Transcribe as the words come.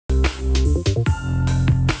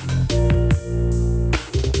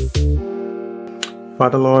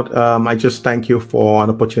Father Lord, I just thank you for an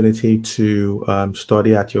opportunity to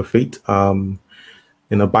study at your feet. In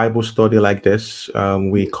a Bible study like this,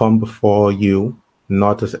 we come before you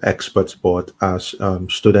not as experts, but as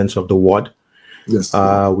students of the Word. Yes.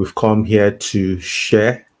 We've come here to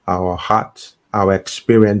share our hearts, our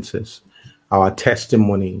experiences, our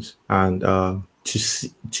testimonies, and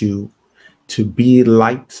to be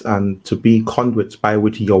lights and to be conduits by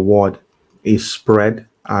which your Word is spread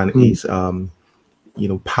and is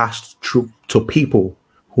passed through to people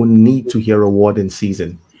who need to hear a word in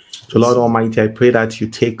season. So, Lord Almighty, I pray that you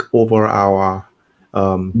take over our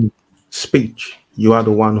speech. You are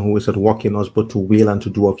the one who is at work in us, both to will and to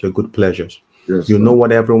do of your good pleasures. Yes, you know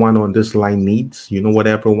what everyone on this line needs. You know what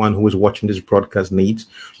everyone who is watching this broadcast needs.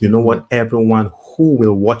 You know what everyone who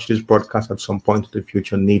will watch this broadcast at some point in the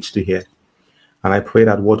future needs to hear. And I pray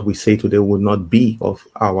that what we say today will not be of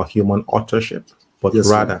our human authorship, but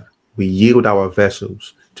rather we yield our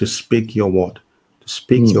vessels to speak your word,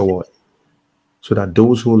 so that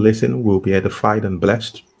those who listen will be edified and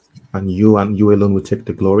blessed, and you alone will take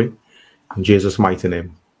the glory. In Jesus' mighty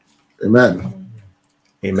name. Amen.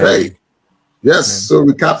 Amen. Hey. Yes. Amen. So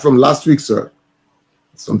recap from last week, sir.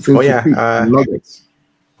 Something nuggets.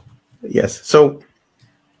 Yes. So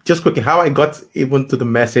just quickly, how I got even to the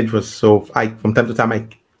message was from time to time I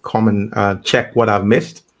come and check what I've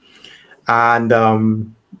missed. And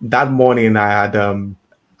that morning I had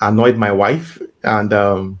annoyed my wife, and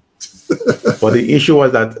but the issue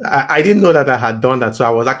was that I didn't know that I had done that. So I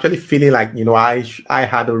was actually feeling like, I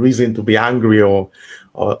had a reason to be angry or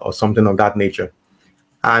something of that nature.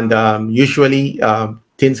 And usually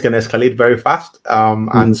things can escalate very fast.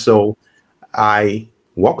 And so I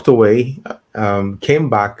walked away, came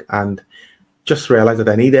back, and just realized that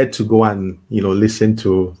I needed to go and, listen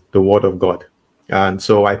to the word of God. And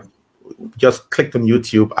so I just clicked on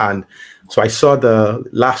YouTube, and so I saw the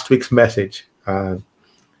last week's message. It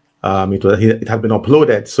had been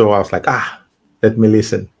uploaded, so I was like, let me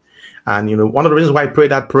listen. And one of the reasons why I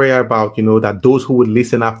prayed that prayer about that those who would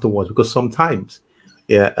listen afterwards, because sometimes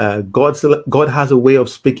God has a way of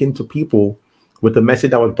speaking to people with the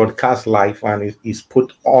message that was broadcast live and is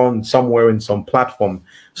put on somewhere in some platform.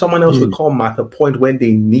 Someone else will come at a point when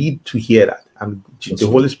they need to hear that, and the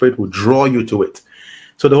Holy Spirit will draw you to it.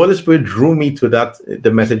 So the Holy Spirit drew me to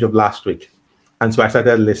the message of last week. And so I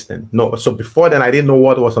started listening. So before then, I didn't know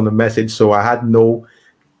what was on the message. So I had no,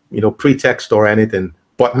 pretext or anything.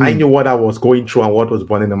 But I knew what I was going through and what was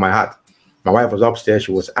burning in my heart. My wife was upstairs.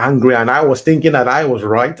 She was angry. And I was thinking that I was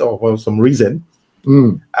right or for some reason.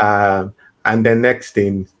 And then next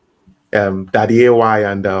thing, Daddy AY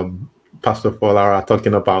and Pastor Fola are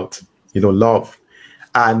talking about, love.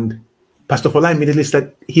 And Pastor Fola immediately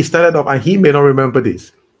said, he started off, and he may not remember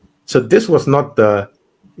this. So this was not the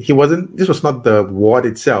word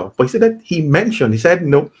itself, but he said that he said,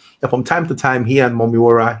 that from time to time, he and Mommy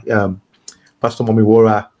Wora, Pastor Mommy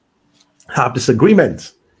Wora, have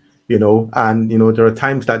disagreements, and, there are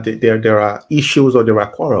times that there are issues or there are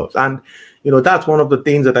quarrels. And, that's one of the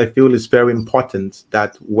things that I feel is very important,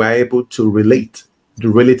 that we're able to relate. The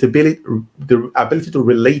ability to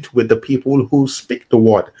relate with the people who speak the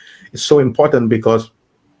word is so important, because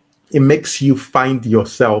it makes you find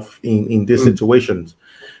yourself in these situations.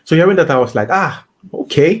 So hearing that, I was like,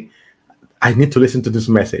 okay, I need to listen to this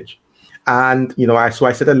message. And, so I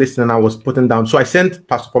started listening, and I was putting down. So I sent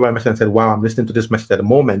Pastor Paul a message and said, wow, I'm listening to this message at the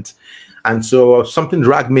moment. And so something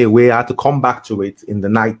dragged me away. I had to come back to it in the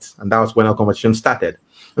night. And that was when our conversation started.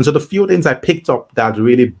 And so the few things I picked up that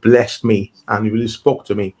really blessed me and really spoke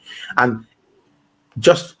to me. And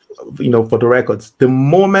just, for the records, the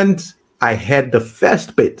moment I heard the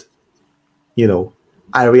first bit,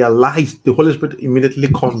 I realized the Holy Spirit immediately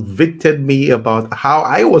convicted me about how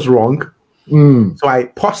I was wrong. So I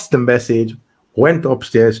paused the message, went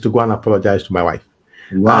upstairs to go and apologize to my wife.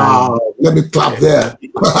 Wow. Let me clap there.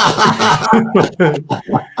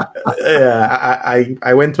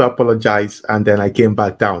 I went to apologize, and then I came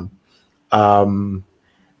back down. So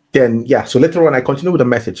later on, I continued with the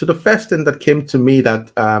message. So the first thing that came to me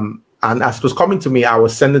that, and as it was coming to me, I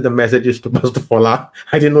was sending the messages to Pastor Fola.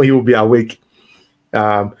 I didn't know he would be awake.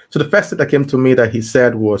 So the first thing that came to me that he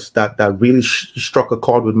said was that really struck a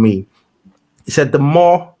chord with me. He said, the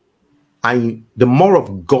more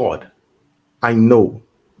of God I know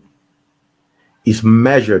is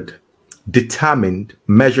determined,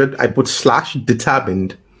 I put /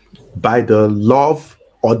 determined by the love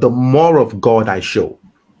or the more of God I show.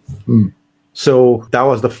 So that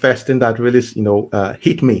was the first thing that really,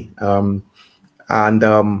 hit me. And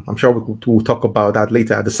I'm sure we'll talk about that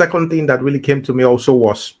later. The second thing that really came to me also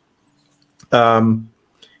was,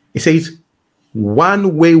 it says,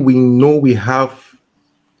 one way we know we have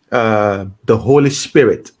the Holy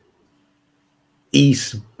Spirit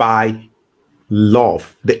is by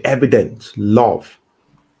love, the evidence, love.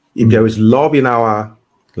 If there is love in our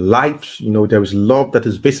lives, you know, there is love that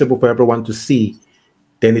is visible for everyone to see,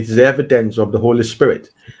 then it is evidence of the Holy Spirit.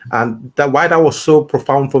 And why that was so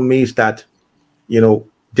profound for me is that, you know,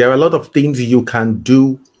 there are a lot of things you can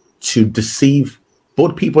do to deceive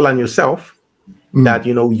both people and yourself, that,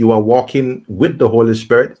 you know, you are walking with the Holy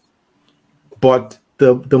Spirit. But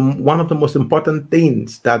the one of the most important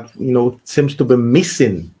things that, you know, seems to be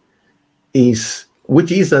missing is,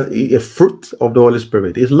 which is a fruit of the Holy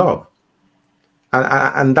Spirit, is love.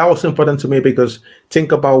 And that was important to me, because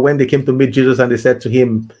think about when they came to meet Jesus and they said to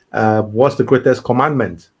him, what's the greatest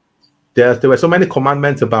commandment? There were so many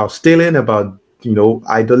commandments about stealing, about, you know,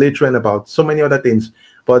 idolatry, and about so many other things.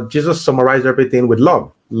 But Jesus summarized everything with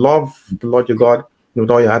love. Love the Lord your God with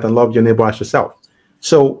all your heart, and love your neighbor as yourself.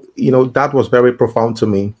 So, you know, that was very profound to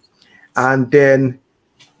me. And then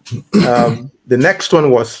the next one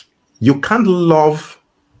was, you can't love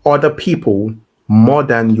other people more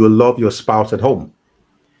than you love your spouse at home.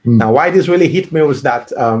 Now, why this really hit me was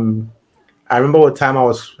that I remember one time I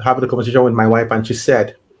was having a conversation with my wife, and she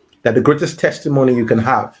said that the greatest testimony you can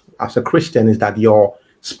have as a Christian is that your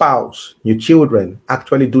spouse, your children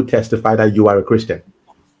actually do testify that you are a Christian.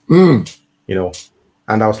 You know,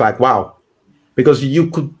 and I was like, wow, because you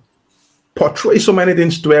could portray so many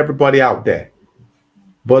things to everybody out there.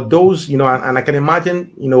 But those, you know, and I can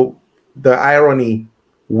imagine, you know, the irony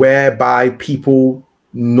whereby people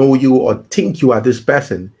know you or think you are this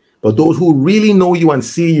person, but those who really know you and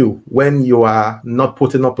see you when you are not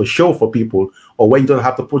putting up a show for people, or when you don't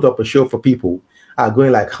have to put up a show for people, are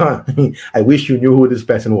going like, huh, I wish you knew who this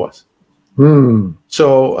person was.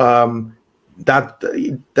 So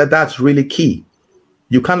that's really key.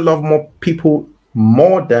 You can't love more people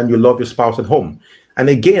more than you love your spouse at home. And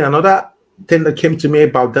again, another thing that came to me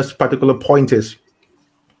about this particular point is,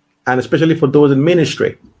 and especially for those in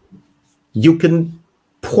ministry, you can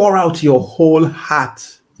pour out your whole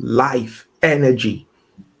heart, life, energy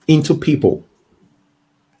into people,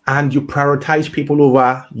 and you prioritize people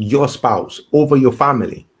over your spouse, over your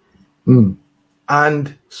family.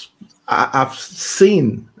 And I've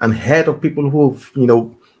seen and heard of people who've, you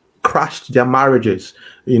know, crashed their marriages,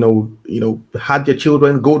 you know, had their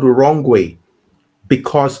children go the wrong way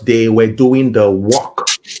because they were doing the work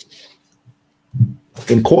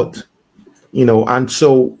in court, you know. And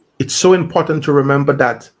so it's so important to remember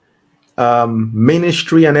that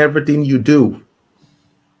ministry and everything you do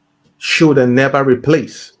should never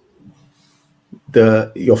replace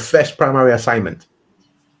your first primary assignment,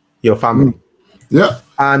 your family. Yeah.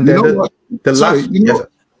 And you know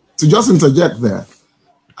to just interject there,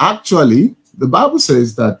 actually, the Bible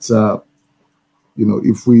says that, you know,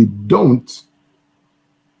 if we don't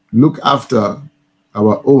look after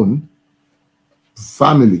our own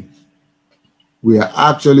family, we are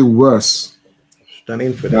actually worse than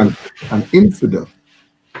infidel. An infidel.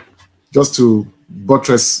 Just to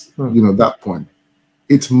buttress, you know, that point,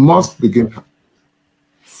 it must begin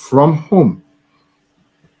from home.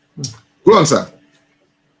 Go on, sir.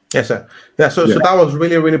 Yes, sir. Yeah. So that was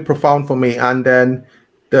really, really profound for me. And then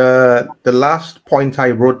the last point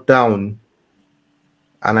I wrote down,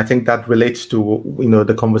 and I think that relates to, you know,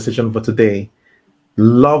 the conversation for today.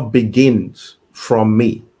 Love begins from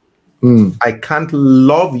me. I can't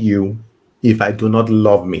love you if I do not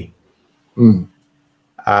love me.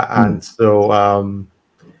 And so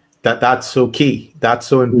that's so key. That's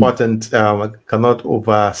so important. I cannot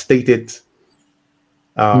overstate it.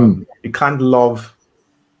 You can't love.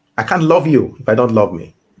 I can't love you if I don't love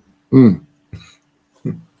me.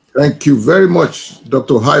 Thank you very much,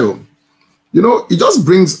 Dr. Ohio. You know, it just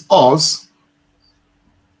brings us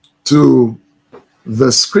to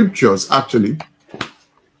the scriptures, actually,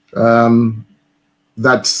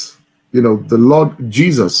 that, you know, the Lord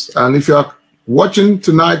Jesus. And if you're watching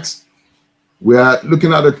tonight, we are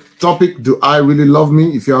looking at a topic, do I really love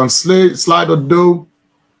me? If you're on Slido,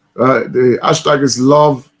 the hashtag is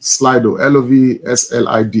love Slido,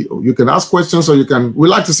 LOVSLIDO. You can ask questions, or we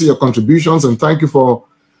like to see your contributions, and thank you for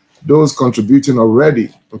those contributing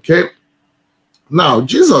already. Okay. Now,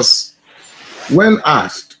 Jesus, when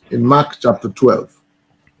asked in Mark chapter 12,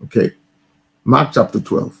 okay, Mark chapter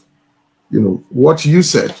 12, you know, what you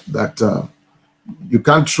said, that you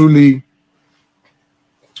can't truly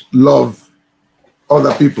love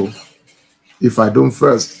other people if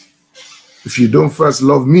you don't first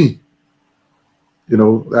love me. You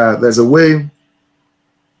know, there's a way,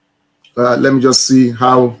 let me just see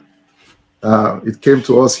how it came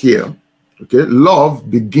to us here. Okay,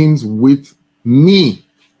 love begins with me.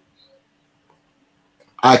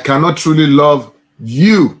 I cannot truly love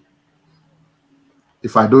you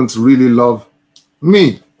if I don't really love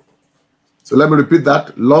me. So let me repeat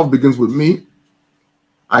that. Love begins with me.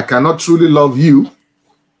 I cannot truly love you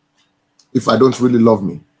if I don't really love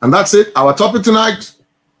me. And that's it. Our topic tonight,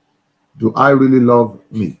 do I really love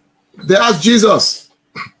me? They asked Jesus.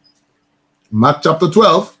 Mark chapter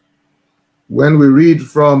 12, when we read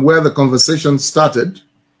from where the conversation started,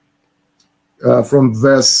 from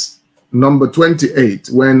verse number 28,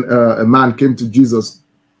 when a man came to Jesus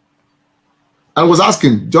and was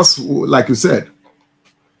asking, just like you said,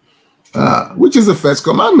 which is the first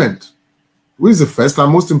commandment? Which is the first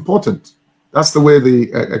and most important? That's the way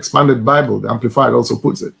the expanded Bible, the Amplified, also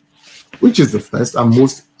puts it. Which is the first and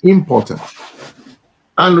most important?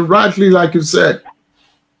 And rightly, like you said,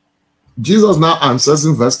 Jesus now answers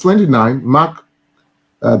in verse 29, Mark,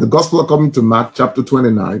 the Gospel according to Mark chapter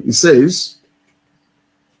 29, it says,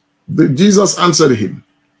 Jesus answered him,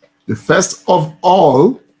 the first of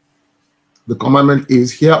all, the commandment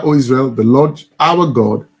is, hear, O Israel, the Lord our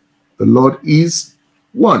God, the Lord is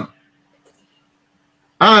one.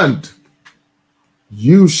 And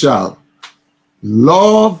you shall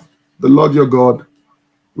love the Lord your God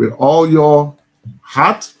with all your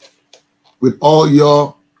heart, with all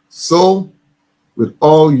your soul, with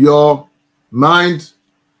all your mind,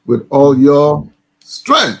 with all your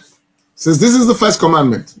strength. Since this is the first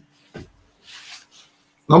commandment.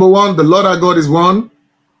 Number one, the Lord our God is one.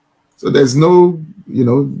 So there's no,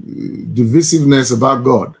 divisiveness about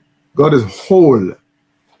God. God is whole.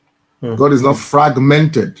 God is not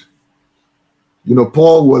fragmented.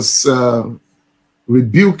 Paul was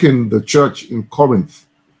rebuking the church in Corinth.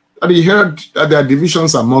 And he heard that there are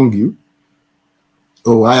divisions among you.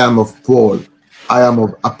 Oh, I am of Paul. I am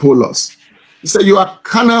of Apollos. He said, you are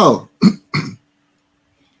carnal.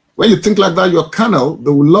 When you think like that, you're carnal.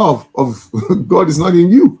 The love of God is not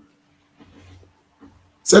in you.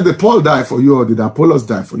 Said, did Paul die for you or did Apollos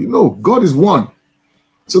die for you? No, God is one.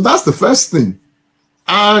 So that's the first thing.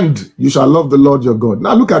 And you shall love the Lord your God.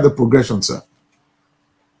 Now look at the progression, sir.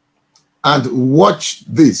 And watch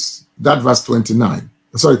this, that verse 30.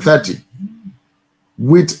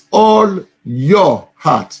 With all your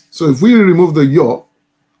heart. So if we remove the your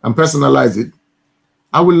and personalize it,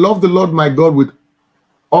 I will love the Lord my God with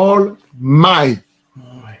all my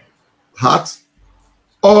heart,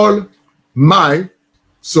 all my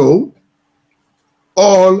soul,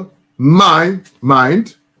 all my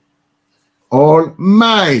mind, all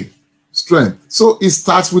my strength. So it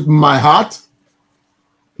starts with my heart.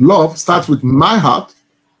 Love starts with my heart,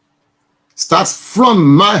 starts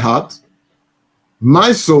from my heart,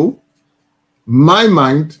 my soul, my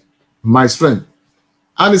mind, my strength.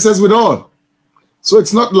 And it says with all. So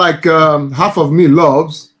it's not like half of me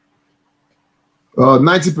loves,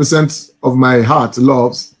 90% of my heart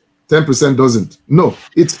loves, 10% doesn't. No,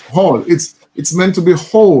 it's whole. It's meant to be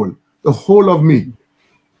whole, the whole of me.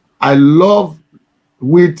 I love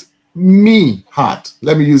with me heart.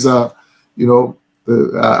 Let me use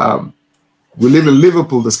we live in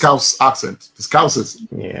Liverpool, the Scouse accent, the Scousers.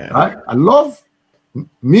 Yeah. Right? I love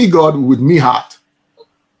me God with me heart,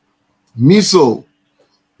 me soul,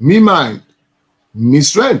 me mind, me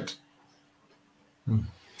strength.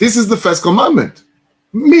 This is the first commandment.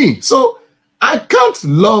 Me. So I can't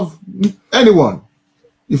love anyone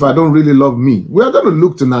if I don't really love me. We are going to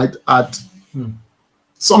look tonight at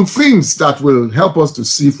some things that will help us to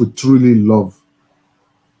see if we truly love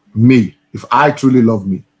me. If I truly love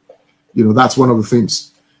me. That's one of the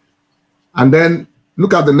things. And then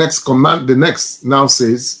look at the next command. The next now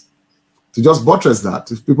says, to just buttress that,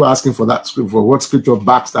 if people are asking for that scripture, for what scripture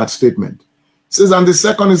backs that statement. It says, and the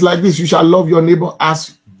second is like this, you shall love your neighbor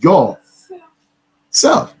as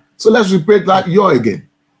yourself. So let's repeat that your again.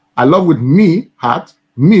 I love with me heart,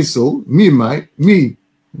 me soul, me mind, me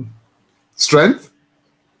strength.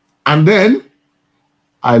 And then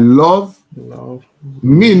I love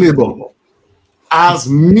me neighbor as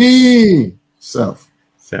me self.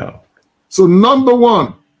 So number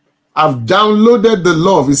one, I've downloaded the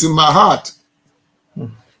love. It's in my heart.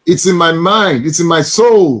 It's in my mind. It's in my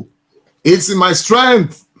soul. It's in my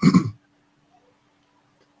strength.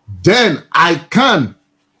 Then I can,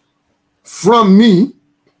 from me,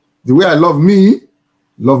 the way I love me,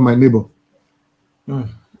 love my neighbor.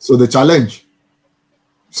 So the challenge,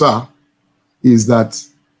 sir, is that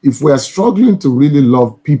if we are struggling to really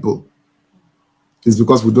love people, it's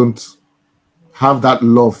because we don't have that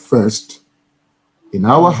love first in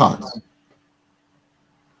our heart.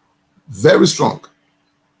 Very strong.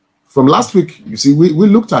 From last week, you see, we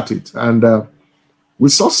looked at it and we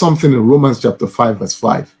saw something in Romans chapter 5, verse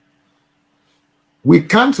 5. we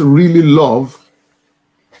can't really love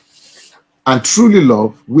and truly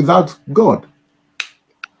love without God.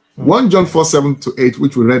 1 John 4:7-8,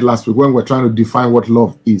 which we read last week when we're trying to define what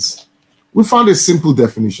love is. We found a simple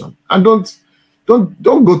definition. And don't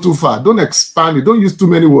go too far. Don't expand it. Don't use too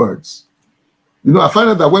many words. You know, I find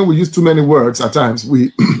out that when we use too many words at times,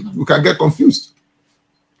 we can get confused.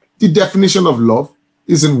 The definition of love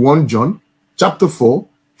is in 1 John chapter 4,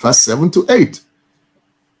 verse 7-8.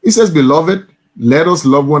 It says, "Beloved, let us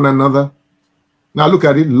love one another." Now look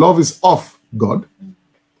at it. Love is of God.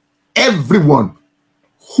 Everyone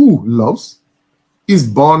who loves is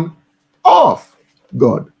born of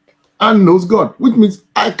God and knows God, which means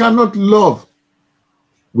I cannot love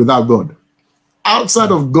without God.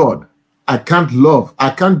 Outside of God, I can't love.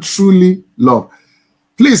 I can't truly love.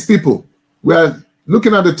 Please, people, we're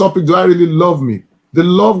looking at the topic, do I really love me? The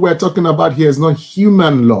love we're talking about here is not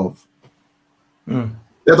human love.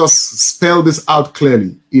 Let us spell this out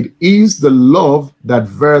clearly. It is the love that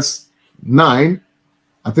verse 9,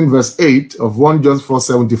 I think verse 8 of 1 John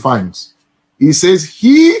 4:7 defines. He says,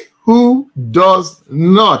 "He who does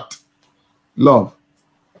not love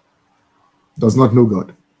does not know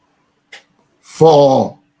God.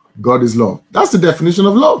 For God is love." That's the definition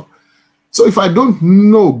of love. So if I don't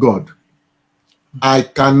know God, I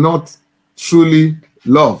cannot truly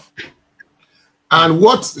love. And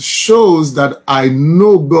what shows that I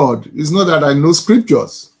know God is not that I know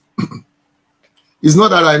scriptures. It's not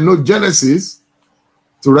that I know Genesis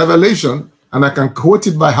to Revelation and I can quote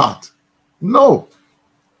it by heart. No.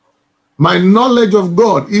 My knowledge of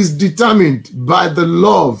God is determined by the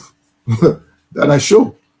love that I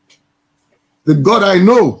show. The God I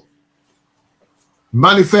know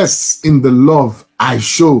manifests in the love I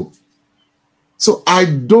show. So I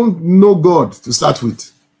don't know God to start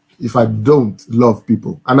with if I don't love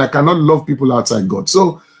people. And I cannot love people outside God.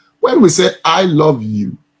 So when we say, "I love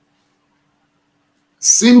you,"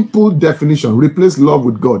 simple definition, replace love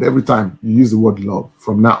with God every time you use the word love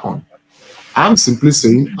from now on. I'm simply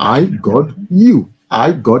saying, I, God, you.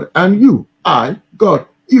 I, God, and you. I, God,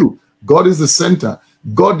 you. God is the center.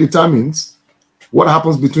 God determines what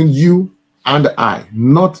happens between you and I.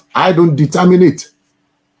 Not, I don't determine it.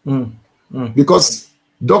 Because,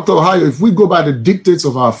 Dr. Ohio, if we go by the dictates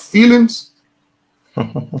of our feelings,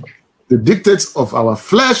 the dictates of our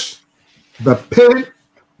flesh, the pain,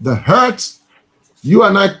 the hurt, you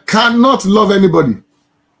and I cannot love anybody.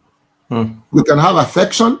 We can have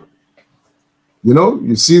affection. You know,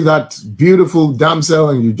 you see that beautiful damsel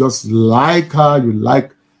and you just like her. You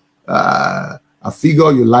like a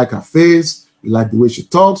figure. You like her face. You like the way she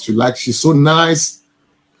talks. You like she's so nice.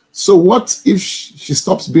 So what if she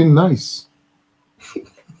stops being nice?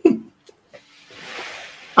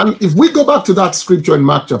 And if we go back to that scripture in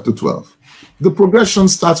Mark chapter 12, the progression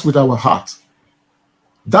starts with our heart.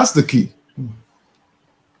 That's the key.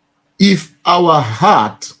 If our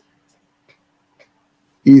heart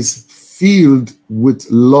is filled with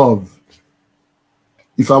love,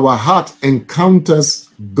 if our heart encounters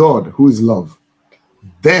God, who is love,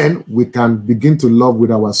 then we can begin to love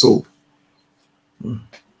with our soul. Do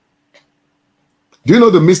you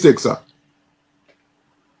know the mistakes are?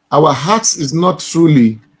 Our hearts is not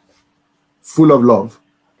truly full of love,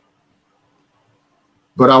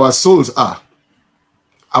 but our souls are.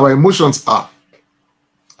 Our emotions are.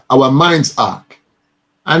 Our minds are.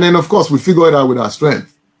 And then, of course, we figure it out with our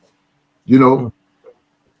strength. You know,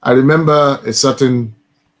 I remember a certain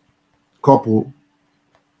couple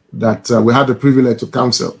that we had the privilege to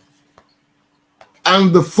counsel.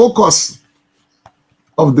 And the focus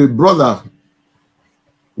of the brother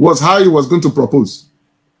was how he was going to propose.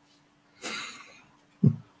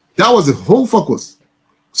 That was the whole focus.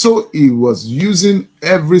 So he was using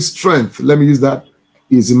every strength, let me use that,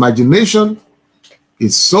 his imagination,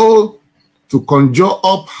 his soul, to conjure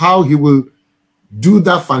up how he will do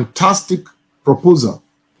that fantastic proposal.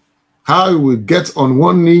 How he will get on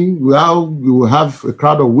one knee, how we will have a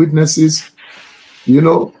crowd of witnesses. You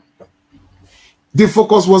know, the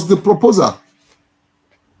focus was the proposal.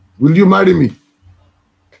 Will you marry me?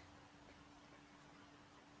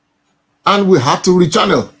 And we had to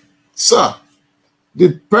rechannel. Sir,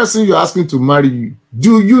 the person you're asking to marry you,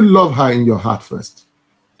 do you love her in your heart first?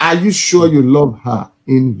 Are you sure you love her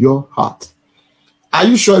in your heart? Are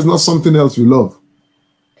you sure it's not something else you love?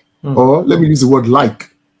 Or let me use the word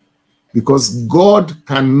like. Because God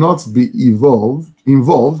cannot be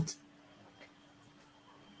involved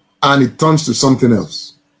and it turns to something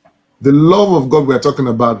else. The love of God we're talking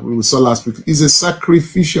about, we saw last week, is a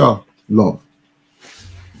sacrificial love.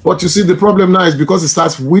 But you see, the problem now is because it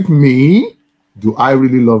starts with me, do I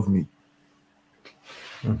really love me?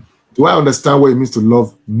 Do I understand what it means to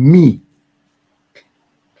love me?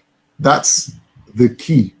 That's the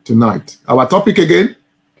key tonight. Our topic again,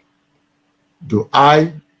 do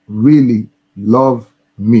I really love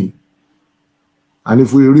me? And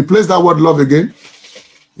if we replace that word love again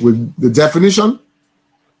with the definition,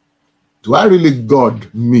 do I really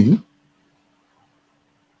God me?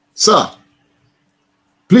 Sir,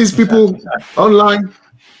 please, people online,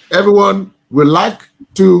 everyone, would like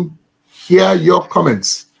to hear your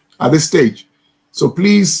comments at this stage. So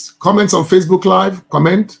please, comments on Facebook Live,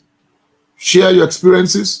 comment, share your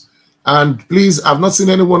experiences. And please, I've not seen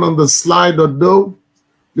anyone on the slide or though.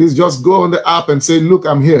 Please just go on the app and say, look,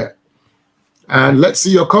 I'm here. And let's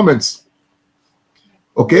see your comments.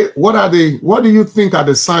 Okay, what do you think are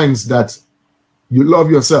the signs that you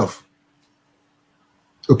love yourself?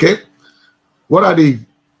 Okay, what are the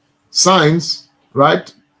signs,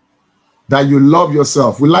 right, that you love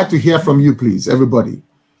yourself? We'd like to hear from you, please, everybody.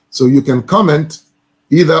 So you can comment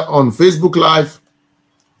either on Facebook Live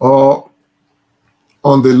or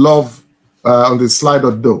on the love, on the slide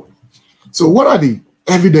or do. So what are the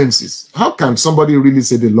evidences? How can somebody really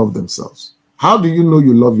say they love themselves? How do you know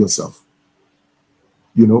you love yourself?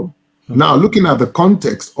 You know, now looking at the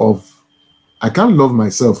context of, I can't love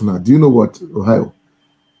myself now. Do you know what, Ohio?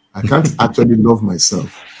 I can't actually love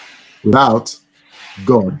myself without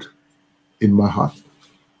God in my heart.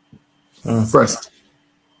 First,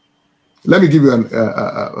 let me give you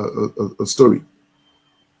a story.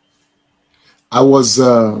 I was,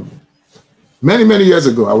 many years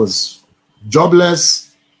ago, I was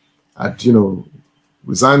jobless. I'd,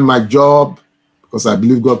 resigned my job because I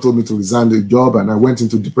believe God told me to resign the job, and I went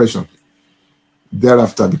into depression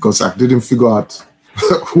thereafter because I didn't figure out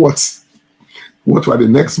what were the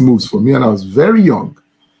next moves for me, and I was very young.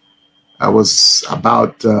 I was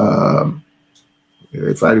about,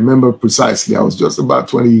 if I remember precisely, I was just about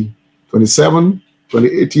 27,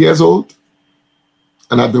 28 years old.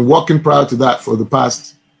 And I've been working prior to that for the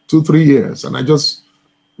past 2-3 years, and I just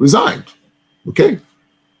resigned, okay?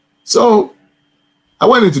 So I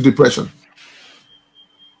went into depression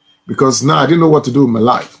because now I didn't know what to do with my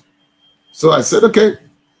life. So I said, okay,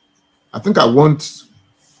 I think I want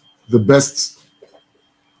the best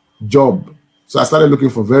job. So I started looking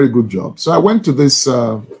for a very good job. So I went to this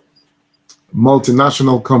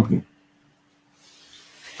multinational company.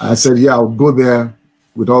 I said, yeah, I'll go there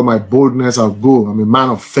with all my boldness. I'll go. I'm a man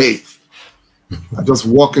of faith. I just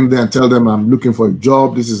walk in there and tell them I'm looking for a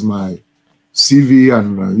job. This is my CV,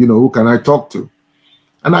 and who can I talk to?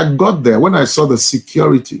 And I got there. When I saw the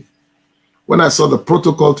security, when I saw the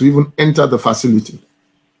protocol to even enter the facility,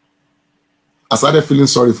 I started feeling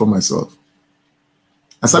sorry for myself.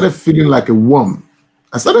 I started feeling like a worm.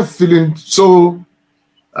 I started feeling so,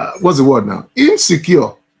 what's the word now?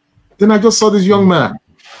 Insecure. Then I just saw this young man.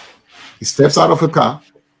 He steps out of a car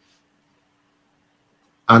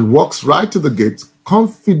and walks right to the gate,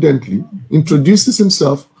 confidently introduces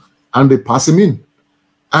himself, and they pass him in.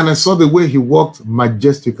 And I saw the way he walked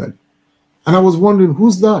majestically. And I was wondering,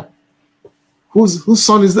 who's that? Whose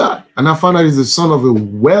son is that? And I found out he's the son of a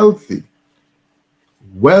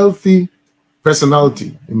wealthy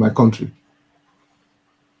personality in my country.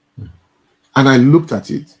 And I looked at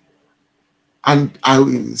it, and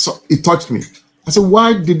it touched me. I said,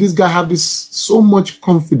 why did this guy have so much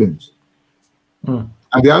confidence? And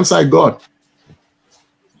the answer I got,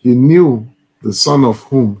 he knew the son of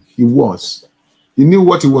whom he was. He knew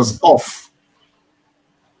what he was of.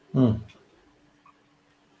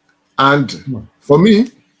 And for me,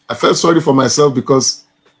 I felt sorry for myself because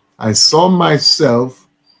I saw myself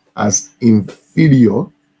as inferior,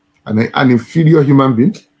 an inferior human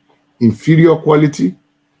being, inferior quality,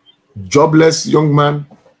 jobless young man,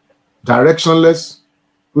 directionless,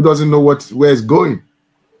 who doesn't know where it's going.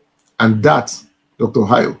 And that, Dr.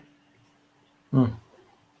 Ohio,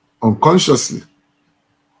 unconsciously,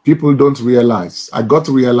 people don't realize. I got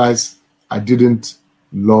to realize I didn't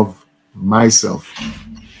love myself.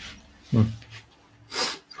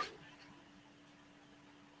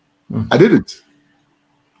 I didn't.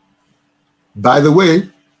 By the way,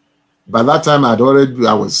 by that time I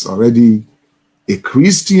was already a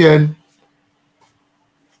Christian.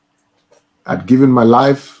 I'd given my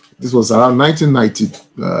life. This was around 1990,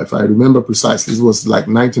 if I remember precisely. This was like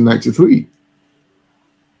 1993,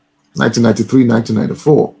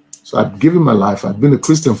 1994. So I'd given my life. I'd been a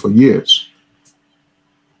Christian for years.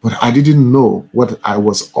 But I didn't know what I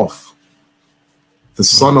was of, the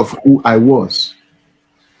son of who I was.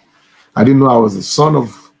 I didn't know I was the son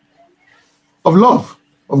of love,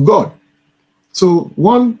 of God. So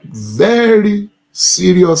one very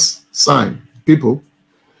serious sign, people,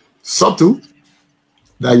 subtle,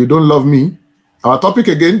 that you don't love me, our topic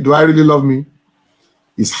again, do I really love me,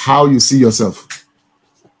 is how you see yourself.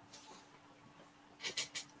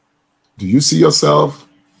 Do you see yourself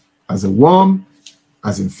as a worm,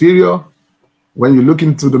 as inferior? When you look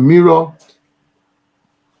into the mirror,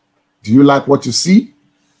 do you like what you see?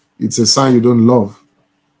 It's a sign you don't love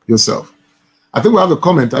yourself. I think we have a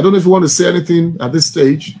comment. I don't know if you want to say anything at this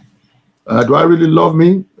stage. Do I really love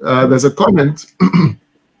me? There's a comment.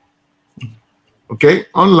 Okay,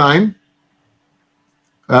 online.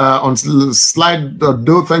 On slide,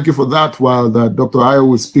 though, thank you for that while Dr. Ayo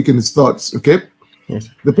was speaking his thoughts. Okay. Yes.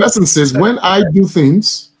 The person says, when I do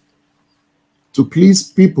things to please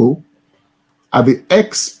people at the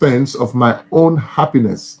expense of my own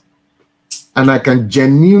happiness, and I can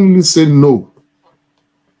genuinely say no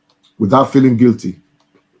without feeling guilty,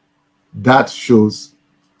 that shows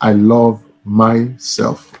I love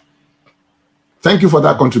myself. Thank you for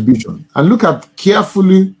that contribution. And look at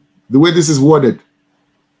carefully the way this is worded.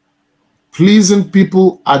 Pleasing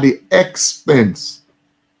people at the expense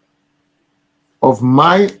of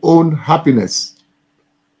my own happiness.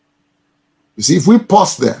 You see, if we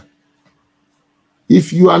pause there,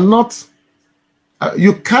 if you are not,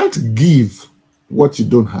 you can't give what you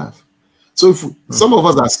don't have. So if some of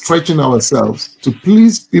us are stretching ourselves to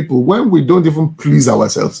please people when we don't even please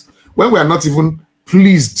ourselves, when we are not even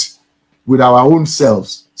pleased with our own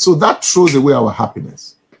selves, so that throws away our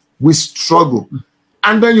happiness. We struggle.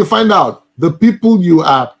 And then you find out the people you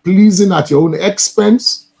are pleasing at your own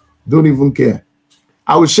expense don't even care.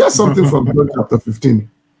 I will share something from John chapter 15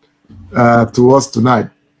 to us tonight,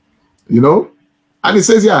 you know, and it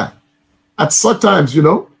says, yeah, at such times, you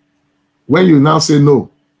know, when you now say no,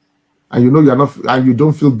 and you know you're not, and you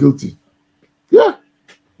don't feel guilty, yeah,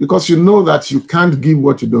 because you know that you can't give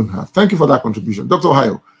what you don't have. Thank you for that contribution. Dr.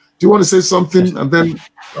 Ohio, do you want to say something? And then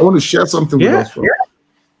I want to share something with us.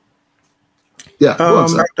 Yeah.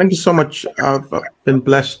 Thank you so much. I've been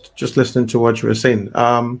blessed just listening to what you were saying.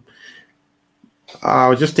 I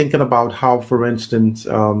was just thinking about how, for instance,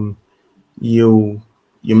 you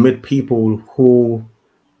meet people who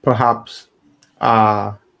perhaps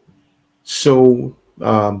are so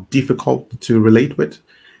difficult to relate with.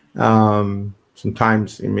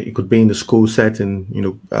 Sometimes it could be in the school setting, you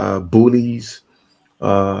know, bullies,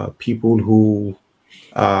 people who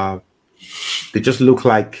they just look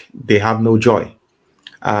like they have no joy,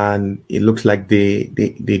 and it looks like they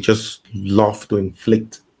just love to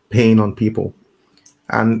inflict pain on people.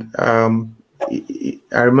 And I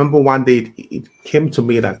remember one day it came to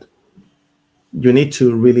me that you need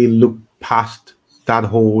to really look past that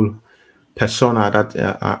whole persona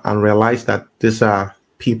and realize that these are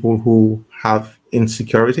people who have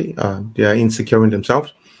insecurity. They are insecure in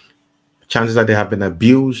themselves. Chances that they have been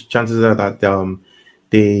abused. Chances are that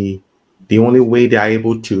the only way they are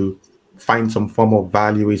able to find some form of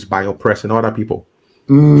value is by oppressing other people.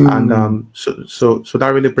 And so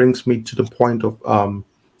that really brings me to the point of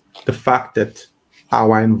the fact that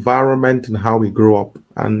our environment and how we grow up,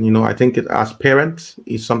 and you know, I think as parents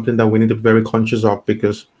is something that we need to be very conscious of,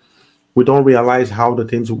 because we don't realize how the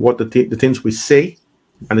things we say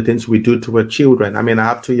and the things we do to our children. I mean, I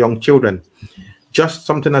have 2 young children. Just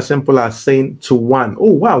something as simple as saying to one,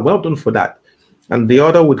 "Oh wow, well done for that," and the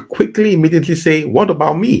other would quickly immediately say, "What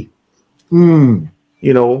about me?" You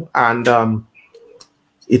know, and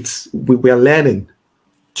we are learning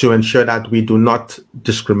to ensure that we do not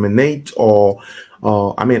discriminate or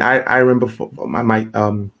I mean, I remember for my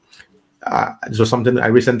so something I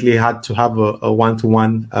recently had to have a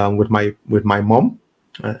one-to-one with my mom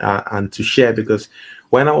and to share, because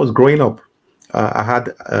when I was growing up, I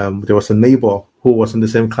had there was a neighbor who was in the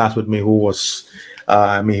same class with me who was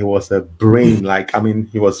I mean, he was a brain, like, I mean,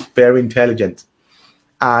 he was very intelligent,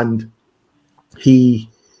 and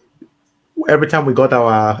every time we got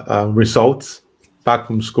our results back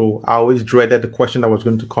from school, I always dreaded the question that was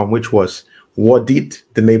going to come, which was, what did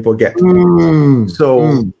the neighbor get? Comparing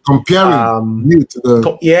you to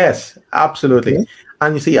the... Yes, absolutely. Yeah.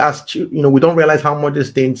 And you see, as you know, we don't realize how much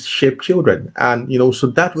these things shape children, and you know, so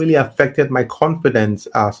that really affected my confidence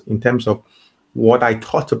as in terms of what I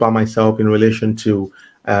thought about myself in relation to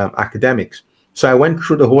academics. So I went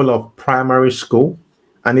through the whole of primary school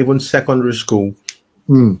and even secondary school,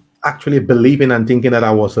 actually believing and thinking that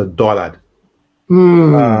I was a dullard.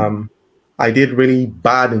 I did really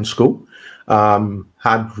bad in school,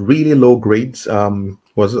 had really low grades,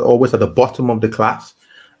 was always at the bottom of the class,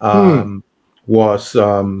 and it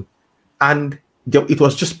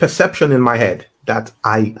was just perception in my head that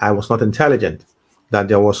I was not intelligent, that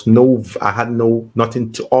there was I had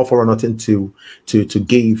nothing to offer or nothing to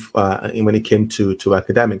give when it came to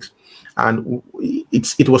academics. And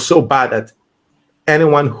it was so bad that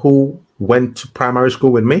anyone who went to primary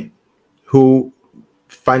school with me, who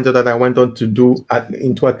finds out that I went on to do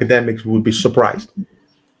into academics, would be surprised.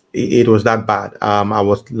 It was that bad. I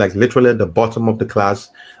was like literally at the bottom of the class,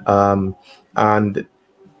 but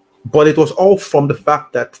it was all from the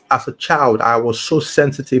fact that as a child I was so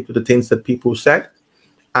sensitive to the things that people said,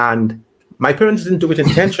 and my parents didn't do it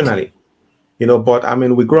intentionally, But I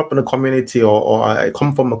mean, we grew up in a community, or I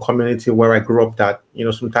come from a community where I grew up that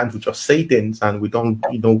sometimes we just say things and we don't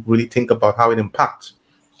really think about how it impacts.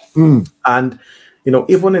 And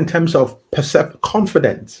even in terms of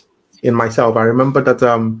confidence in myself, I remember that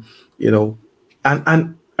and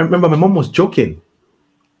I remember my mom was joking.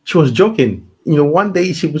 She was joking. One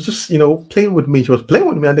day she was just playing with me. She was playing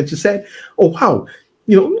with me, and then she said, "Oh wow,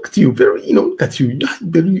 look at you, look at you,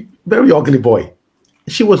 very very ugly boy."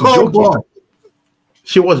 She was joking. Boy.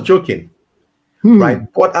 She was joking,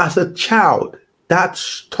 right? But as a child, that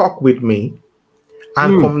stuck with me,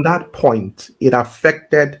 and from that point, it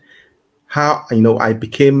affected how I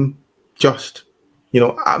became just.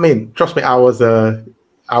 I mean, trust me, I was I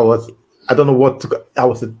don't know what to. I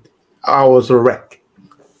was a wreck,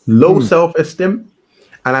 low self-esteem,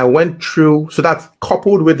 and I went through. So that's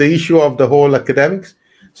coupled with the issue of the whole academics,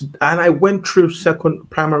 and I went through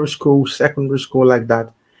primary school, secondary school like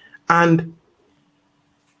that, and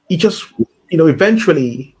it just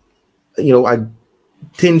eventually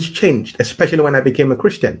things changed, especially when I became a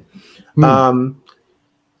Christian.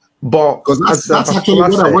 But because that's actually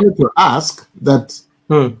what I wanted to ask. That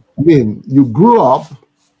I mean, you grew up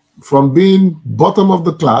from being bottom of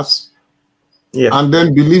the class, and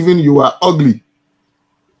then believing you were ugly.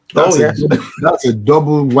 That's that's a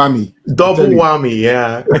double whammy. Double whammy,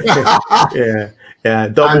 yeah.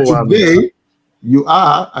 Double and whammy. Today, you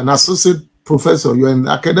are an associate professor. You're in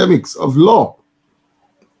academics of law.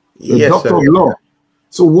 A doctor of law.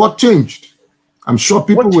 So what changed? I'm sure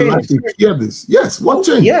people would like to hear this. Yes, what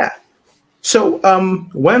changed? Yeah. So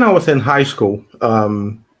when I was in high school,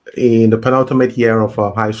 in the penultimate year of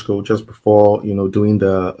high school, just before doing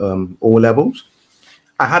the O levels,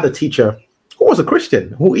 I had a teacher who was a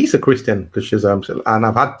Christian, who is a Christian, because she's and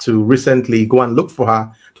I've had to recently go and look for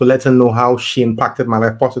her to let her know how she impacted my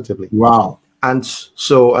life positively. Wow. And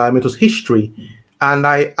so it was history, and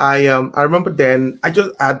I remember then I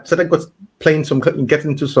said I got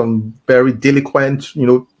getting into some very delinquent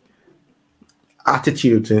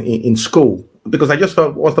attitudes in school, because I just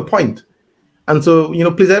thought, what's the point? And so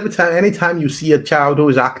please, anytime you see a child who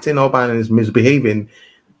is acting up and is misbehaving,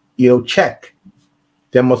 check.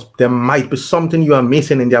 There might be something you are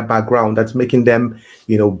missing in their background that's making them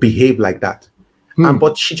behave like that.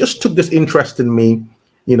 But she just took this interest in me.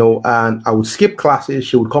 And I would skip classes.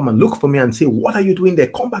 She would come and look for me and say, "What are you doing there?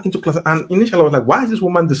 Come back into class." And initially I was like, "Why is this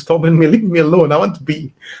woman disturbing me? Leave me alone. I want to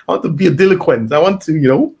be a delinquent. I want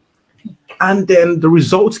to, And then the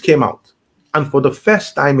results came out. And for the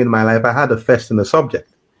first time in my life, I had a first in the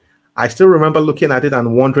subject. I still remember looking at it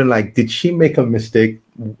and wondering, like, did she make a mistake?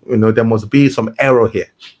 There must be some error here.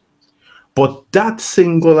 But that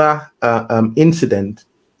singular incident,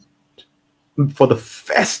 for the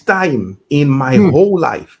first time in my whole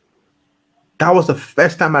life, that was the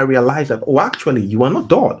first time I realized that, oh, actually, you are not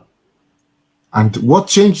dull. And what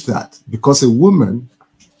changed that? Because a woman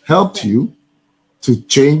helped you to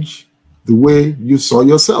change the way you saw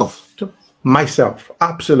yourself. Myself,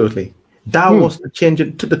 absolutely. That was the change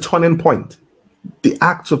to the turning point. The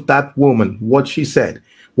acts of that woman, what she said,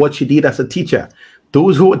 what she did as a teacher.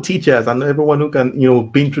 Those who are teachers, and everyone who can,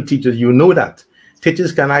 been through teachers, that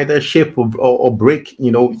teachers can either shape or break,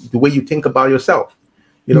 the way you think about yourself.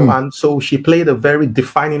 And so she played a very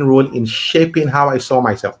defining role in shaping how I saw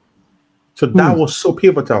myself. So that was so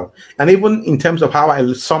pivotal. And even in terms of how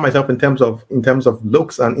I saw myself in terms of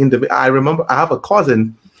looks and I remember I have a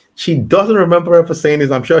cousin. She doesn't remember ever saying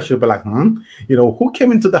this. I'm sure she'll be like, who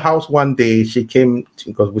came into the house one day? She came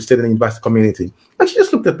because we stayed in the university community, and she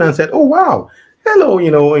just looked at me and said, "Oh wow, hello,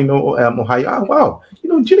 Ohio. Oh, wow,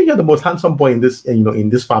 Junior, you're the most handsome boy in this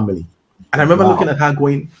family." And I remember looking at her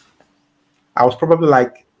going, I was probably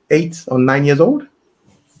like 8 or 9 years old,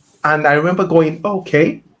 and I remember going,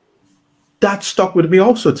 okay, that stuck with me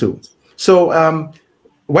also too. So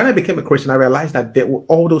when I became a Christian, I realized that there were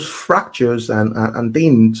all those fractures and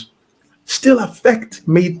things still affect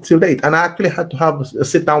me till date. And I actually had to have a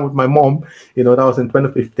sit down with my mom. That was in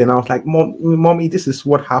 2015. I was like, Mommy, this is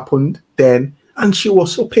what happened then. And she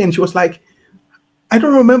was so pained. She was like, I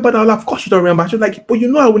don't remember that. Of course you don't remember. She was like, but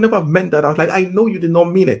I would never have meant that. I was like, I know you did not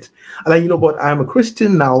mean it. And but I'm a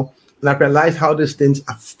Christian now. And I realized how these things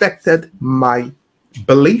affected my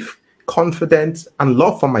belief, confidence, and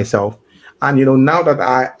love for myself. And now that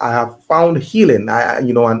I have found healing,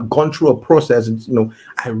 and gone through a process, and,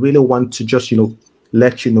 I really want to just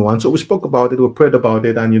let you know. And so we spoke about it, we prayed about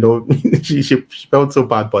it, and she felt so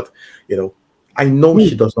bad, but I know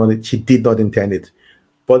she did not intend it.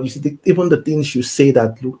 But you see, even the things you say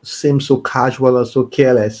that seem so casual or so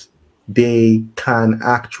careless, they can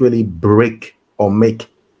actually break or make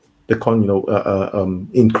the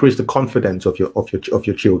increase the confidence of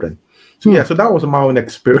your children. So yeah, so that was my own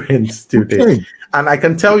experience today. Okay. And I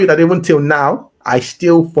can tell you that even till now, I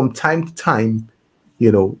still, from time to time,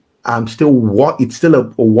 I'm still it's still a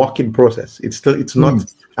working process. It's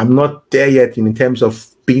not, I'm not there yet in terms of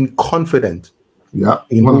being confident. Yeah.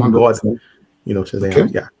 In whom God, so okay.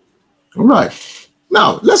 Yeah. All right.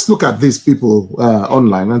 Now let's look at these people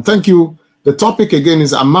online. And thank you. The topic again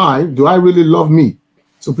is, do I really love me?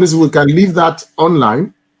 So please, we can leave that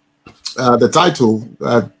online. The title,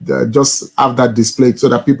 just have that displayed so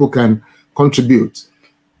that people can contribute.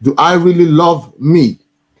 Do I really love me?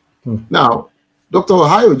 Now, Dr.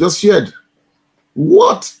 Ohio just shared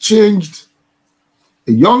what changed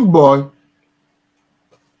a young boy,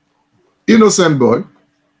 innocent boy,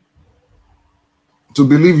 to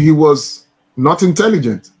believe he was not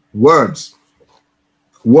intelligent. Words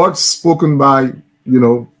spoken by,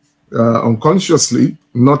 unconsciously,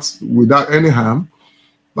 not without any harm,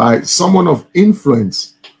 by someone of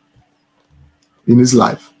influence in his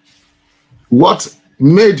life. What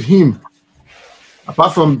made him,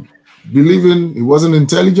 apart from believing he wasn't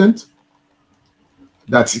intelligent,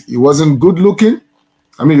 that he wasn't good looking?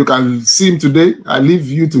 I mean, you can see him today. I leave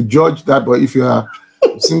you to judge that, but if you are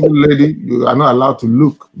a single lady, you are not allowed to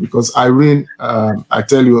look, because Irene, I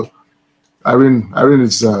tell you, Irene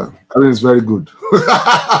is very good.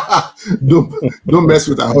 Don't mess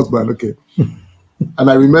with her husband, okay?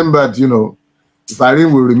 And I remembered, if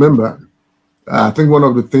Irene will remember, I think one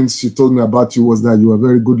of the things she told me about you was that you were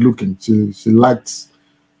very good looking. She liked,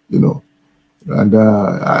 and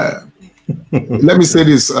let me say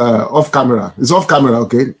this off camera. It's off camera,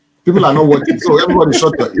 okay? People are not watching, so everybody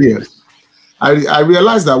shut their ears. I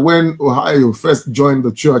realized that when Ohio first joined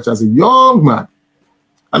the church as a young man,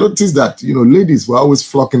 I noticed that, ladies were always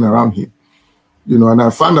flocking around him, and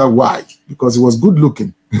I found out why, because he was good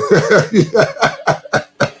looking.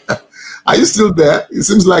 Are you still there? It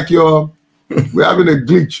seems like we're having a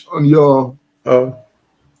glitch on your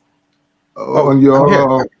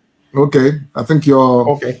okay. I think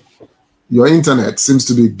your internet seems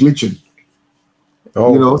to be glitching.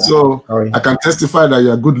 So I can testify that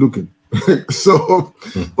you're good looking. So,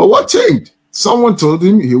 but what changed? Someone told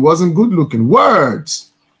him he wasn't good looking.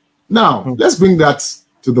 Words. Now, let's bring that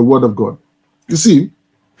to the word of God. You see,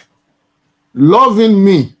 loving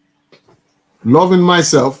me, loving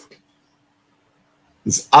myself,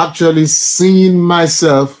 is actually seeing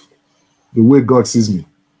myself the way God sees me.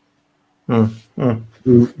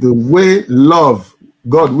 The way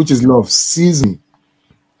God, which is love, sees me.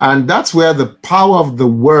 And that's where the power of the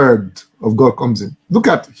word of God comes in. Look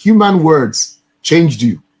at human words changed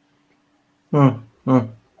you.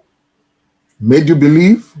 Made you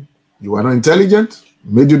believe you are not intelligent,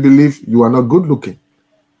 made you believe you are not good looking.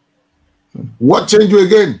 What changed you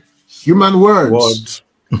again? Human words.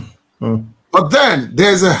 But then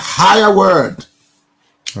there's a higher word.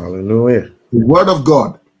 Hallelujah. The word of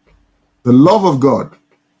God, the love of God,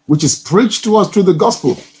 which is preached to us through the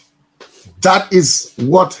gospel. That is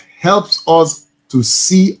what helps us to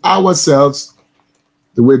see ourselves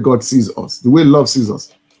the way God sees us, the way love sees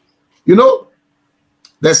us.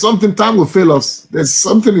 There's something, time will fail us. There's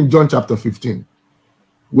something in John chapter 15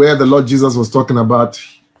 where the Lord Jesus was talking about,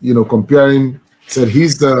 comparing, said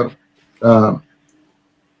he's the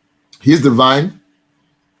vine.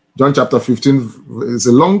 John chapter 15 is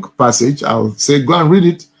a long passage. I'll say, go and read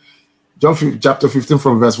it. John chapter 15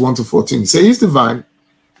 from verse 1 to 14. Say, he's the vine.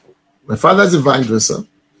 My Father is the vine dresser.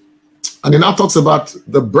 And he now talks about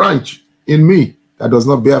the branch in me that does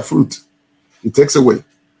not bear fruit. He takes away.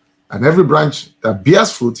 And every branch that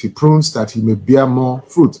bears fruit, he prunes that he may bear more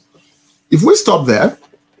fruit. If we stop there,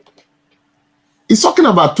 he's talking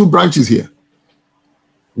about two branches here.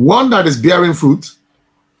 One that is bearing fruit,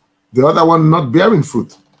 the other one not bearing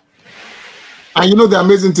fruit. And the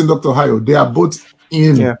amazing thing, Dr. Ohio, they are both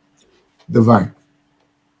in the vine.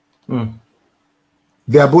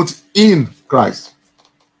 They are both in Christ.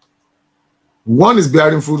 One is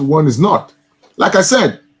bearing fruit, one is not. Like I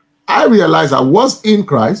said, I realized I was in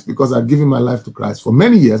Christ because I'd given my life to Christ for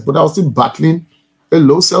many years, but I was still battling a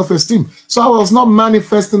low self-esteem. So I was not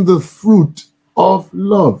manifesting the fruit of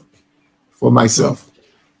love for myself.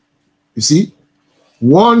 You see,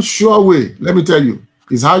 one sure way, let me tell you,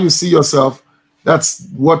 It's how you see yourself. That's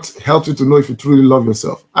what helps you to know if you truly love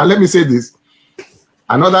yourself. And let me say this.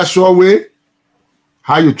 Another sure way,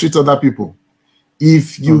 how you treat other people.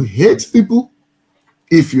 If you hate people,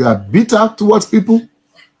 if you are bitter towards people,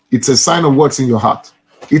 it's a sign of what's in your heart.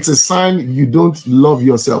 It's a sign you don't love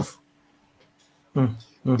yourself.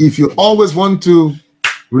 If you always want to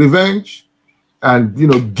revenge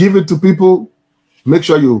and give it to people, make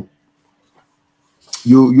sure you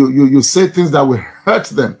say things that will hurt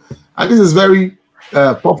them. And this is very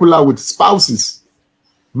popular with spouses,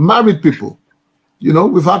 married people.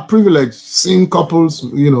 We've had privilege seeing couples,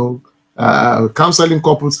 counseling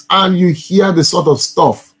couples, and you hear the sort of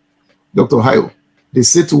stuff, Dr. Hayo, they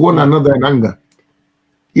say to one another in anger.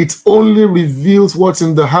 It only reveals what's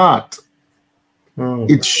in the heart.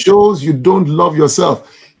 It shows you don't love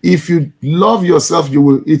yourself. If you love yourself, you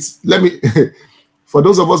will. For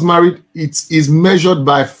those of us married, it is measured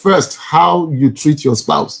by first how you treat your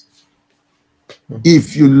spouse.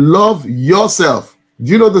 If you love yourself,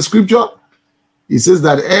 do you know the scripture? It says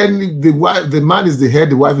that the man is the head,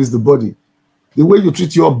 the wife is the body. The way you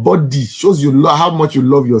treat your body shows you how much you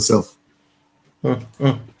love yourself.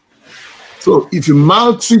 So if you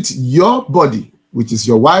maltreat your body, which is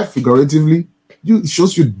your wife, figuratively, it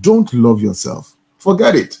shows you don't love yourself.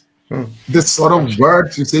 Forget it. The sort of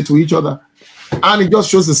words you say to each other. And it just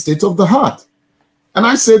shows the state of the heart. And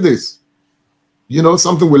I say this,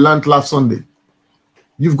 something we learned last Sunday.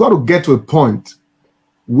 You've got to get to a point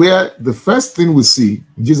where the first thing we see,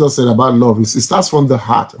 Jesus said about love, is it starts from the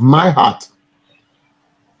heart, my heart.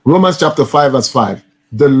 Romans chapter 5, verse 5.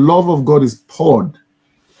 The love of God is poured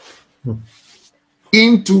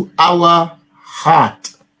into our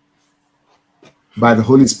heart by the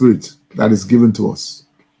Holy Spirit that is given to us.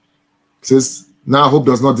 It says, now hope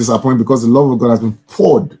does not disappoint because the love of God has been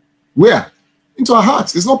poured. Where? Into our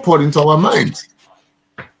hearts. It's not poured into our minds.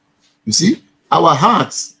 You see, our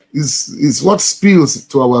hearts is what spills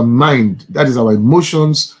to our mind. That is our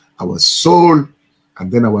emotions, our soul,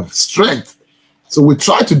 and then our strength. So we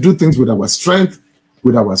try to do things with our strength,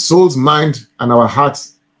 with our soul's mind, and our heart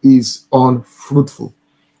is unfruitful.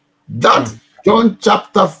 That John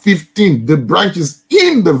chapter 15, the branch is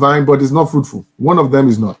in the vine, but it's not fruitful. One of them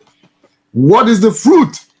is not. What is the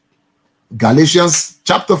fruit? Galatians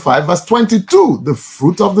chapter 5, verse 22. The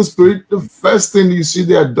fruit of the Spirit, the first thing you see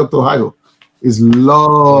there, Dr. Hayo, is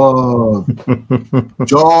love,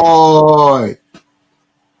 joy,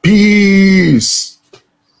 peace,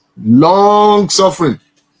 long suffering,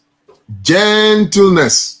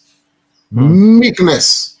 gentleness,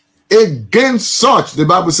 meekness. Against such, the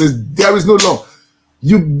Bible says, there is no law.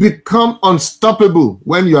 You become unstoppable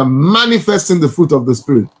when you are manifesting the fruit of the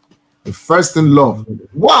Spirit. The first in love.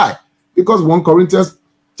 Why? Because 1 Corinthians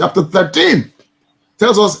chapter 13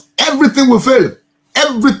 tells us everything will fail.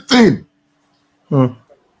 Everything. But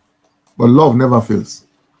love never fails.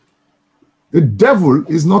 The devil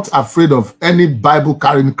is not afraid of any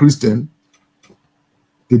Bible-carrying Christian.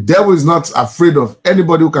 The devil is not afraid of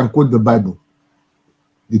anybody who can quote the Bible.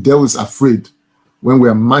 The devil is afraid when we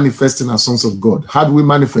are manifesting as sons of God. How do we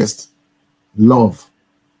manifest? Love.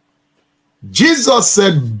 Jesus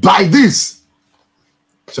said, by this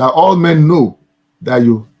shall all men know that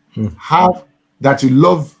you that you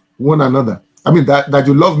love one another. I mean, that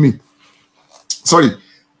you love me. Sorry.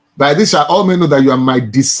 By this shall all men know that you are my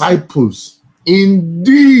disciples.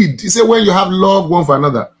 Indeed. He said, when you have love one for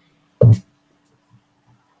another.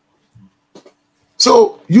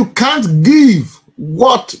 So you can't give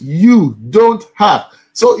what you don't have.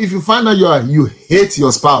 So if you find out you hate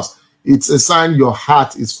your spouse, it's a sign your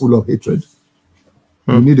heart is full of hatred.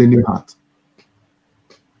 You need a new heart.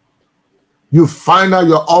 You find out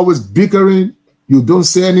you're always bickering, you don't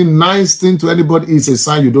say any nice thing to anybody, it's a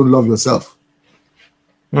sign you don't love yourself.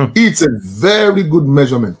 It's a very good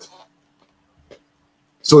measurement.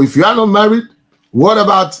 So if you are not married, what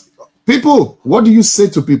about people? What do you say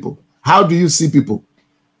to people? How do you see people?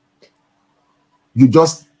 You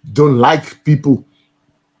just don't like people.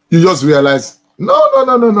 You just realize,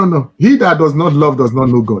 no. He that does not love does not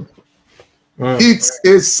know God. It's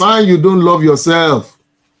a sign you don't love yourself.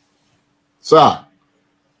 Sir,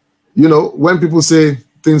 when people say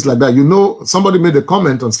things like that, somebody made a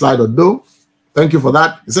comment on Slido. Thank you for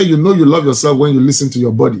that. He said, you love yourself when you listen to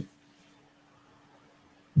your body.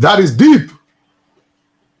 That is deep.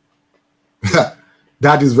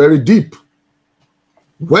 That is very deep.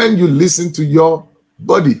 When you listen to your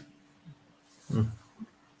body.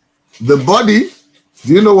 The body,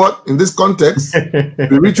 do you know what? In this context,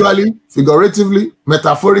 spiritually, figuratively,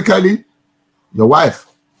 metaphorically, your wife.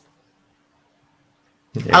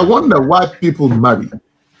 Yeah. I wonder why people marry.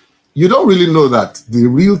 you don't really know that the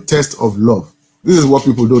real test of love. This is what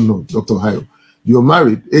people don't know, Dr. Hayo. You're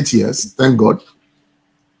married 8 years, thank God.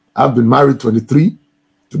 I've been married 23,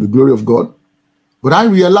 to the glory of God. But I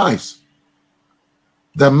realize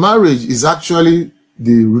that marriage is actually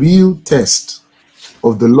the real test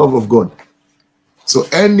of the love of God. So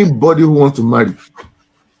anybody who wants to marry,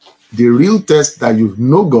 the real test that you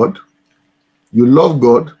know God, you love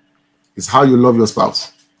God, is how you love your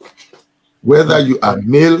spouse. Whether you are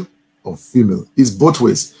male or female, it's both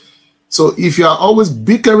ways. So if you are always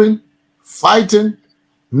bickering, fighting,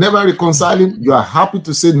 never reconciling, you are happy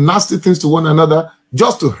to say nasty things to one another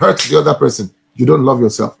just to hurt the other person, you don't love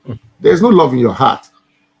yourself. There's no love in your heart.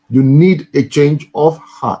 You need a change of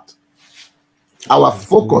heart. Our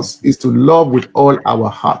focus is to love with all our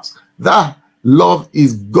hearts. That love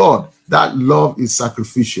is God. That love is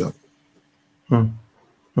sacrificial.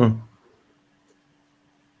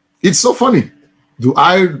 It's so funny. Do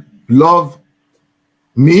I love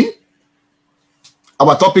me?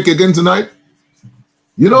 Our topic again tonight.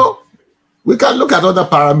 You know, we can look at other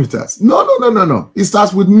parameters. No. It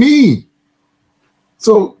starts with me.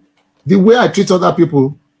 So the way I treat other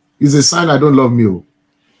people is a sign I don't love me.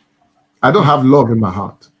 I don't have love in my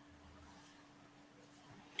heart.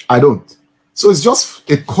 I don't. So it's just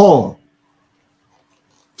a call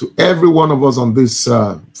to every one of us on this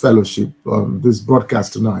fellowship, on this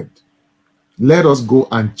broadcast tonight. Let us go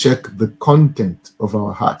and check the content of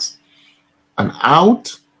our hearts. And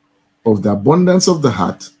out of the abundance of the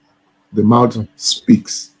heart, the mouth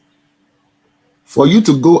speaks. For you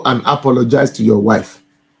to go and apologize to your wife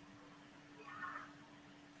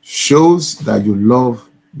shows that you love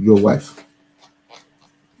your wife.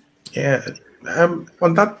 Yeah,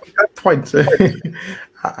 on that point,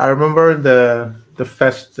 I remember the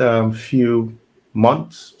first few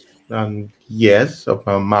months and years of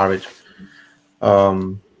our marriage.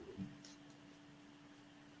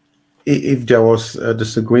 If there was a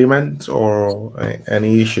disagreement or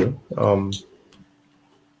any issue,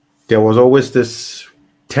 there was always this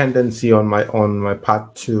tendency on my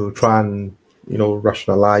part to try and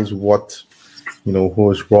rationalize what who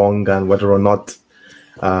was wrong and whether or not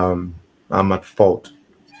I'm at fault.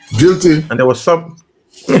 Guilty. And there was some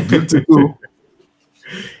guilty too.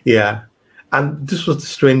 Yeah, and this was the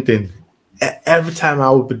strange thing. Every time I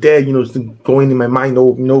would be there, going in my mind,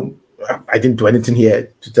 I didn't do anything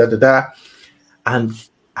here, and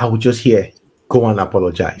I would just hear, go and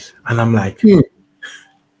apologize. And I'm like,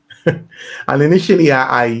 and initially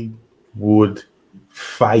I would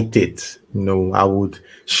fight it. I would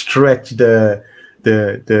stretch the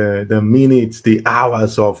minutes, the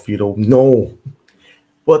hours of, no.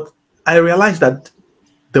 But I realized that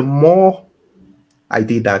the more I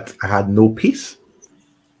did that, I had no peace.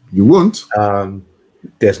 You won't.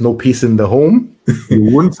 There's no peace in the home. You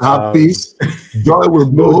won't have peace. Joy will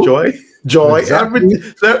go. No joy. Exactly.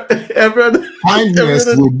 Everything. Kindness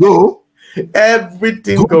will go.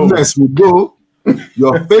 Everything Goodness will go.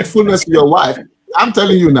 Your faithfulness to your wife. I'm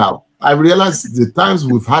telling you now. I realize the times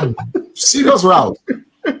we've had serious rows.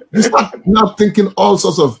 You start now thinking all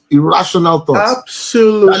sorts of irrational thoughts.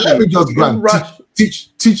 Absolutely. Now, let me just go and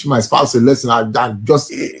teach my spouse a lesson. I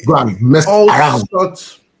just go and mess around.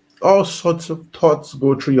 All sorts of thoughts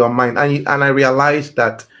go through your mind, and I realized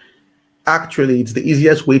that actually it's the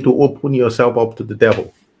easiest way to open yourself up to the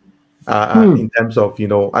devil in terms of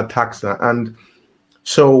attacks, and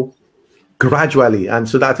so gradually, and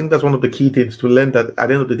so I think that's one of the key things to learn, that at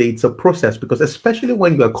the end of the day it's a process, because especially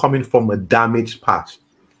when you are coming from a damaged past,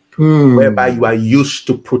 whereby you are used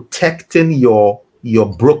to protecting your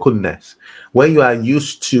brokenness, where you are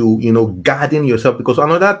used to guarding yourself. Because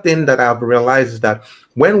another thing that I've realized is that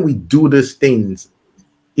when we do these things,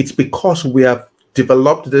 it's because we have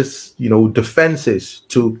developed this defenses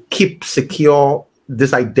to keep secure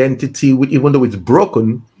this identity, which, even though it's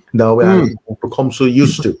broken, now we have become so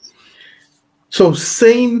used to. So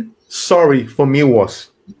saying sorry for me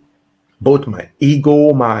was both my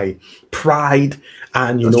ego, my pride,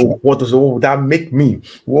 and what does all that make me?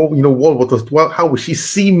 Well, how will she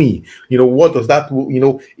see me? What does that?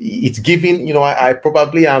 It's giving. I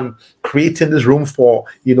probably am creating this room for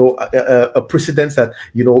a precedence that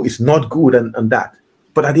is not good and that.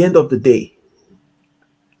 But at the end of the day,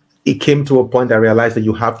 it came to a point I realized that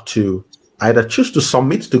you have to either choose to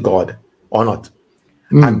submit to God or not.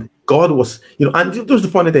 And God was, and it was the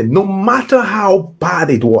funny thing. No matter how bad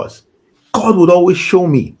it was, God would always show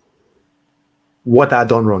me what I'd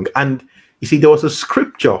done wrong. And you see, there was a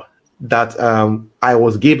scripture that I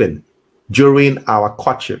was given during our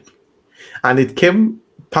courtship, and it came,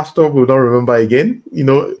 Pastor will not remember again,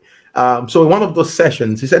 So in one of those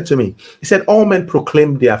sessions, he said to me, he said, all men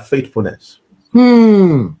proclaim their faithfulness.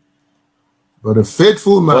 But a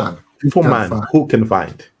faithful man, who can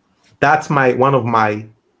find? That's one of my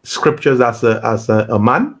scriptures as a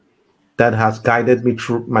man that has guided me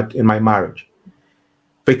through in my marriage.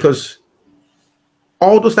 Because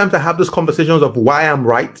all those times I have those conversations of why I'm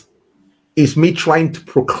right is me trying to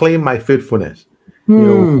proclaim my faithfulness. You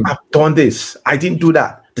know, I've done this, I didn't do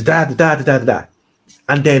that,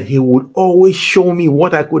 and then he would always show me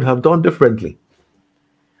what I could have done differently.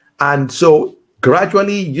 And so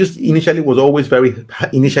gradually, just initially was always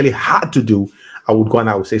initially hard to do. I would go and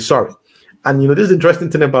I would say sorry. And you know, this is the interesting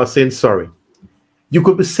thing about saying sorry. You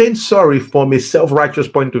could be saying sorry from a self-righteous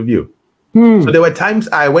point of view. So there were times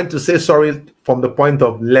I went to say sorry from the point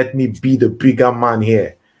of, let me be the bigger man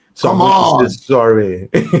here. So Come on. say sorry.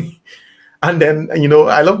 And then, you know,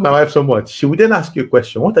 I love my wife so much. She would then ask you a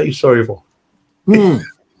question. What are you sorry for?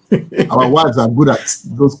 Our wives are good at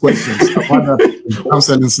those questions. I've had that in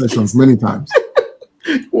counseling sessions many times.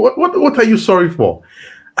 What are you sorry for?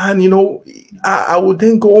 And you know, I would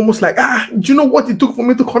then go almost like, do you know what it took for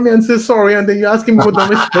me to come here and say sorry? And then you're asking me what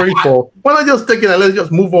I'm sorry for. Why not just take it and let's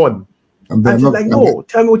just move on? And she's like, no,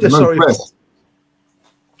 tell me what you're sorry for.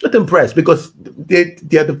 Not impressed, because they're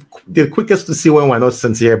the quickest to see when we're not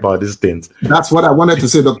sincere about these things. That's what I wanted to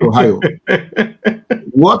say, Dr. Hayo.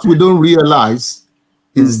 What we don't realize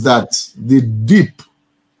is that the deep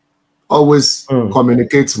always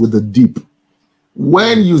communicates with the deep.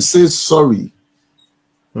 When you say sorry,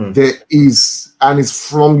 there is, and it's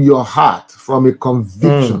from your heart, from a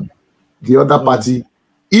conviction. The other party,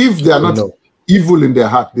 if they are not evil in their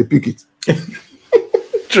heart, they pick it.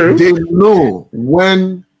 True. They know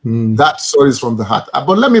when that sorry is from the heart.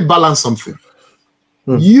 But let me balance something.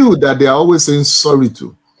 You that they are always saying sorry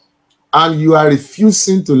to, and you are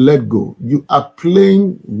refusing to let go, you are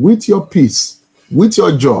playing with your peace, with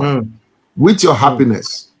your joy, with your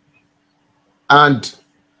happiness. And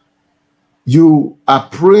you are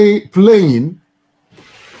playing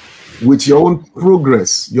with your own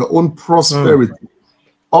progress, your own prosperity.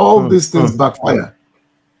 All these things backfire.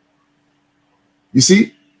 You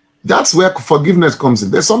see, that's where forgiveness comes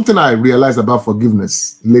in. There's something I realized about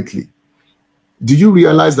forgiveness lately. Do you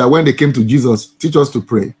realize that when they came to Jesus, teach us to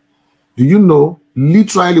pray? Do you know,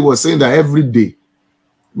 literally was saying that every day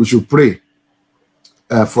we should pray,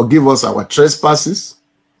 forgive us our trespasses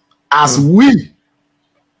as we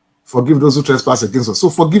forgive those who trespass against us. So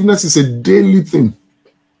forgiveness is a daily thing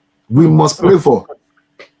we must pray for.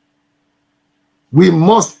 We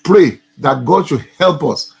must pray that God should help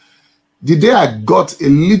us. The day I got a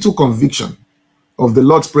little conviction of the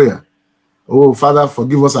Lord's Prayer, oh, Father,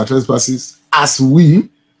 forgive us our trespasses as we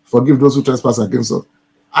forgive those who trespass against us,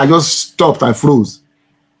 I just stopped. I froze.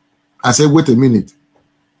 I said, wait a minute.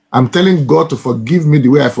 I'm telling God to forgive me the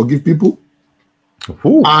way I forgive people.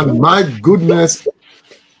 And my goodness,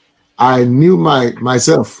 I knew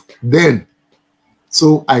myself then.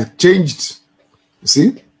 So I changed, you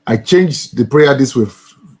see, I changed the prayer this way,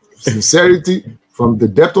 sincerity from the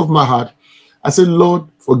depth of my heart. I said, Lord,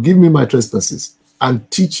 forgive me my trespasses and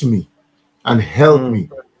teach me and help me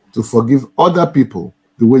to forgive other people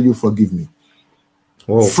the way you forgive me.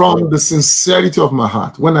 From the sincerity of my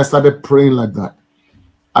heart, when I started praying like that,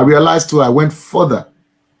 I realized too, I went further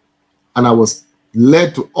and I was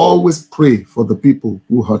led to always pray for the people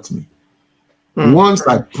who hurt me. Once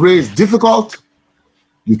I pray, it's difficult.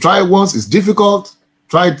 You try it once, it's difficult.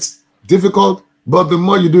 Try it, difficult. But the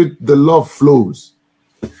more you do it, the love flows.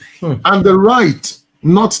 And the right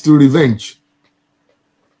not to revenge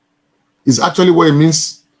is actually what it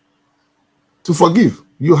means to forgive.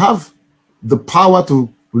 You have the power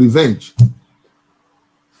to revenge,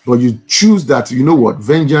 but you choose that, you know what,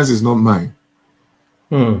 vengeance is not mine.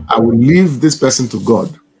 I will leave this person to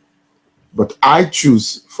God, but I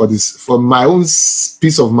choose for my own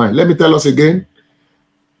peace of mind. Let me tell us again,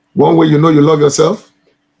 one way you know you love yourself.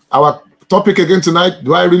 Our topic again tonight,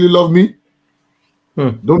 do I really love me?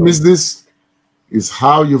 Don't miss this, is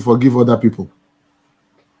how you forgive other people.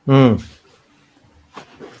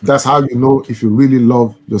 That's how you know if you really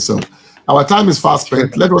love yourself. Our time is fast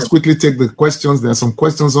spent. Let us quickly take the questions. There are some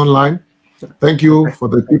questions online. Thank you for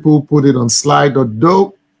the people who put it on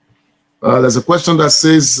slide.do. There's a question that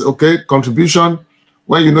says, okay, contribution.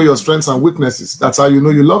 When you know your strengths and weaknesses, that's how you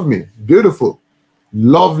know you love me. Beautiful.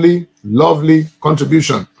 Lovely, lovely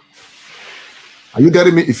contribution. Are you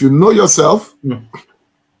getting me? If you know yourself, you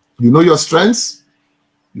know your strengths,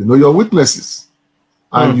 you know your weaknesses,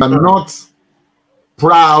 and you're not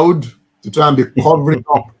proud to try and be covering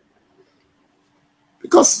up.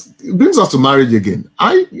 Because it brings us to marriage again.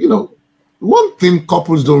 one thing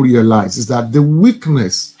couples don't realize is that the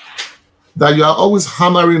weakness that you are always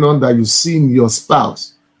hammering on that you see in your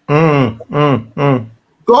spouse, God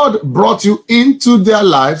brought you into their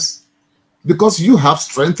lives because you have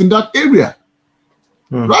strength in that area.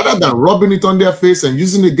 Rather than rubbing it on their face and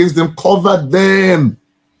using it against them, cover them.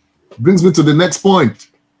 Brings me to the next point.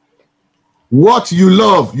 What you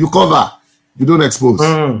love, you cover. You don't expose.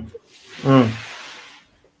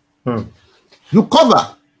 You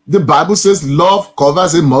cover. The Bible says love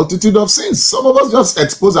covers a multitude of sins. Some of us just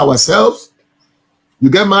expose ourselves. You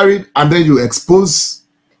get married and then you expose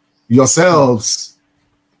yourselves.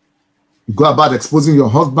 You go about exposing your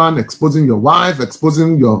husband, exposing your wife,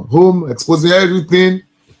 exposing your home, exposing everything.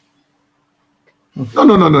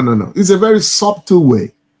 No. It's a very subtle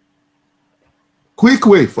way. Quick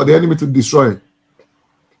way for the enemy to destroy it.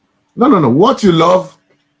 No. What you love,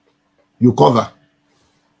 you cover.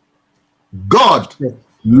 God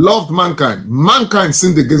loved mankind. Mankind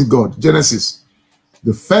sinned against God. Genesis.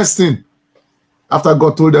 The first thing, after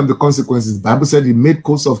God told them the consequences, the Bible said he made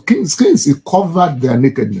coats of skins. He covered their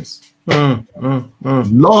nakedness.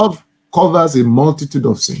 Love covers a multitude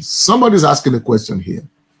of sins. Somebody's asking a question here.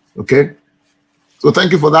 Okay? So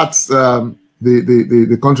thank you for that,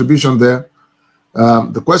 the contribution there.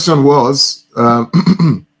 The question was,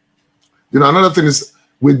 another thing is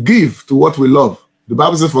we give to what we love. The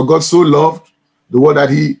Bible says, for God so loved the world that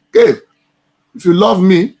he gave. If you love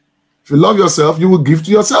me, if you love yourself, you will give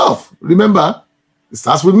to yourself. Remember, it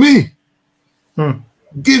starts with me.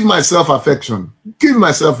 Give myself affection. Give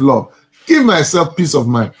myself love. Give myself peace of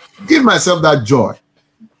mind. Give myself that joy.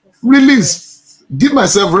 Release. Give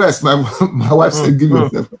myself rest. My wife said, give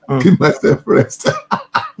myself rest. I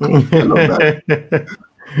love that.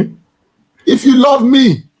 If you love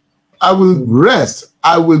me, I will rest.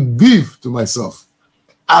 I will give to myself.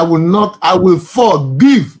 I will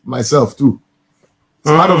forgive myself too.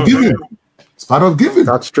 It's part of giving. It's part of giving.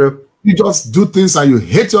 That's true. You just do things and you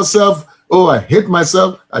hate yourself. Oh, I hate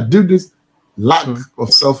myself. I do this. Lack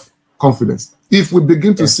of self-confidence. If we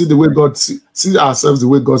begin to see the way God see ourselves the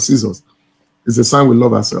way God sees us, it's a sign we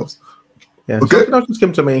love ourselves. Yeah. Okay. Something else just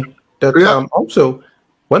came to me that also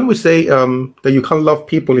when we say that you can't love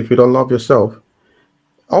people if you don't love yourself,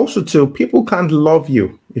 also too, people can't love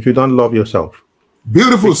you if you don't love yourself.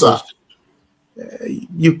 Beautiful, sir.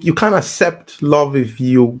 You can't accept love if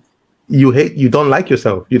you don't like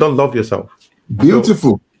yourself. You don't love yourself.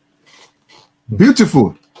 Beautiful.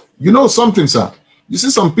 Beautiful. You know something, sir? You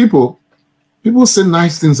see some people say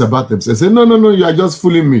nice things about themselves. They say, no, you are just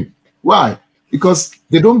fooling me. Why? Because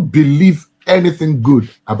they don't believe anything good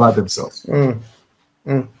about themselves.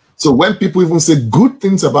 So when people even say good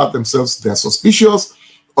things about themselves, they're suspicious,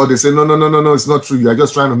 or they say, no, it's not true. You are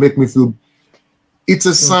just trying to make me feel. It's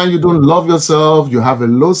a sign you don't love yourself. You have a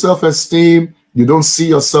low self-esteem. You don't see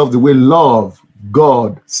yourself the way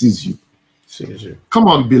God sees you. Come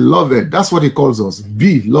on, beloved. That's what he calls us.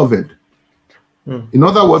 Beloved. In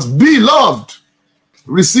other words, be loved.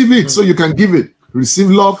 Receive it so you can give it. Receive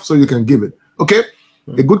love so you can give it. Okay?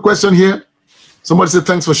 A good question here. Somebody said,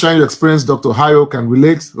 thanks for sharing your experience. Dr. Ohio can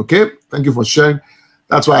relate. Okay? Thank you for sharing.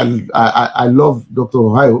 That's why I love Dr.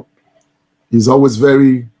 Ohio. He's always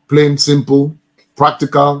very plain, simple,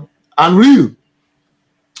 practical, and real.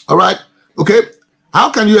 All right? Okay?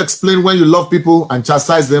 How can you explain when you love people and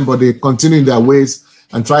chastise them, but they continue in their ways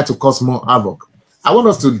and try to cause more havoc? I want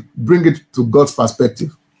us to bring it to God's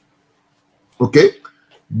perspective. Okay?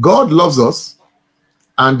 God loves us,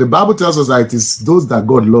 and the Bible tells us that it is those that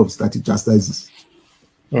God loves that he chastises.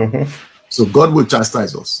 So God will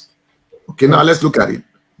chastise us. Okay, now let's look at it.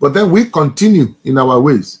 But then we continue in our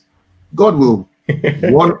ways. God will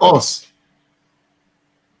warn us.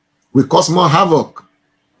 We cause more havoc.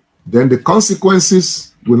 Then the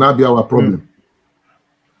consequences will not be our problem.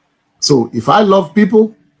 So if I love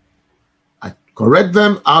people, I correct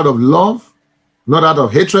them out of love, not out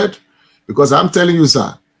of hatred, because I'm telling you,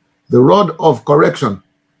 sir, the rod of correction,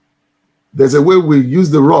 there's a way we use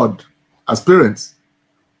the rod as parents.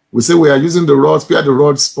 We say we are using the rod, spare the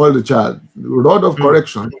rod, spoil the child. The rod of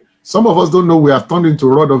correction, some of us don't know we have turned into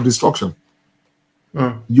a rod of destruction.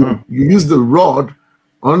 You use the rod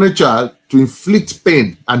on a child to inflict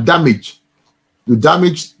pain and damage. You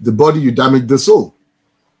damage the body, you damage the soul.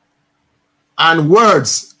 And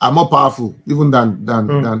words are more powerful even than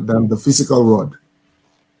the physical rod.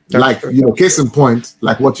 That's like, true. Case in point,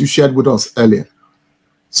 like what you shared with us earlier.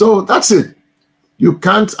 So that's it. You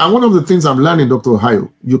can't, and one of the things I'm learning, Dr.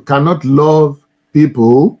 Ohio, you cannot love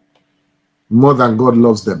people more than God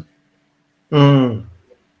loves them.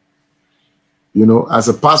 As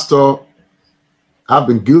a pastor, I've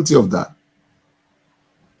been guilty of that.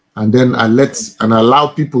 And then I allow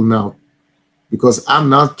people now, because I'm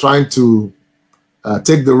now trying to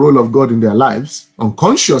take the role of God in their lives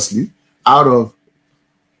unconsciously out of,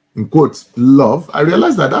 in quotes, love. I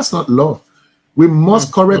realize that that's not love. We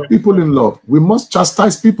must correct people in love. We must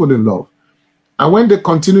chastise people in love. And when they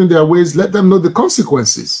continue in their ways, let them know the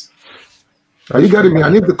consequences. Are you getting me?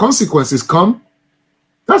 And if the consequences come,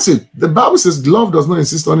 that's it. The Bible says love does not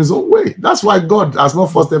insist on his own way. That's why God has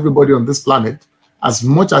not forced everybody on this planet. As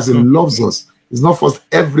much as he loves us, he's not forced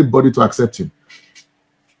everybody to accept him.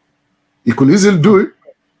 He could easily do it,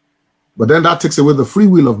 but then that takes away the free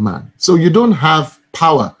will of man. So you don't have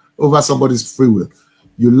power over somebody's free will.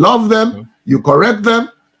 You love them, you correct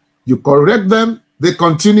them, they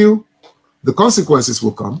continue, the consequences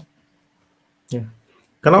will come. Yeah.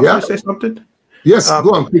 Can I also say something? Yes,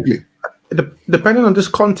 go on quickly. Depending on this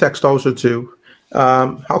context also too,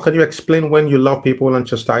 how can you explain when you love people and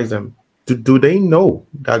chastise them? Do they know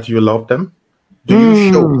that you love them? Do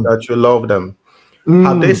you show that you love them?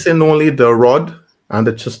 Have they seen only the rod and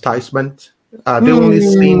the chastisement? Are they only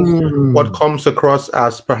seen what comes across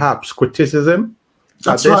as perhaps criticism?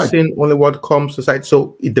 That's Are they right. seen only what comes to sight?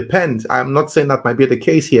 So it depends. I'm not saying that might be the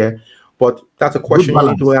case here, but that's a question you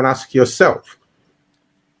need to ask yourself.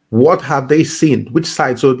 What have they seen? Which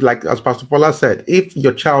side? So like as Pastor Fola said, if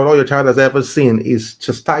your child, all your child has ever seen is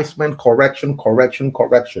chastisement, correction,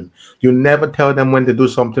 you never tell them when they do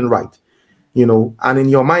something right. You know, and in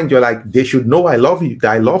your mind, you're like, they should know I love you,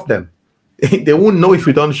 that I love them. They won't know if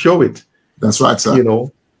you don't show it. That's right, sir. You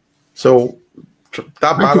know, so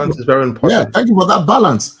that balance is very important. Yeah, thank you for that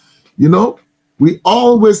balance. You know, we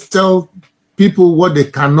always tell people what they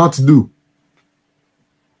cannot do.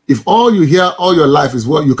 If all you hear all your life is,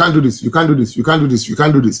 well, you can't do this, you can't do this, you can't do this, you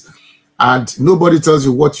can't do this, and nobody tells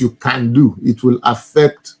you what you can do, it will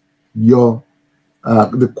affect your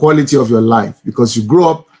the quality of your life, because you grow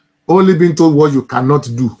up only being told what you cannot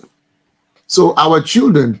do. So our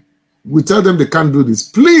children, we tell them they can't do this.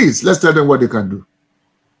 Please, let's tell them what they can do.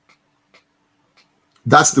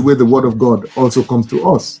 That's the way the word of God also comes to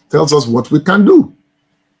us. Tells us what we can do.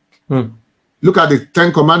 Look at the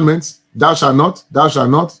 10 commandments. Thou shalt not, thou shalt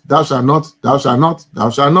not, thou shalt not, thou shalt not, thou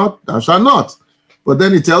shalt not, thou shalt not. But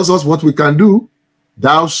then it tells us what we can do.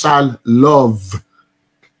 Thou shalt love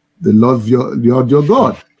the Lord your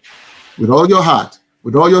God with all your heart,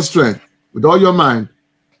 with all your strength, with all your mind.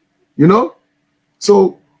 You know?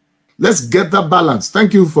 So let's get that balance.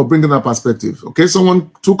 Thank you for bringing that perspective. Okay,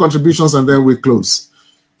 someone, 2 contributions and then we close.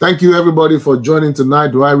 Thank you, everybody, for joining tonight.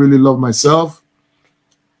 Do I really love myself?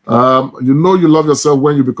 You know you love yourself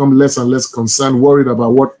when you become less and less concerned, worried about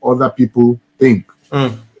what other people think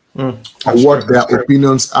or what their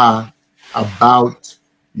opinions are about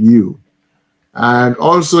you. And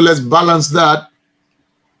also, let's balance that,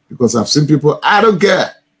 because I've seen people, I don't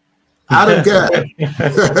care. I don't care.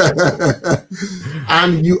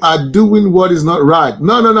 And you are doing what is not right.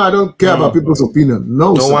 No, I don't care about people's opinion.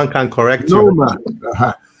 No one can correct you. No, man.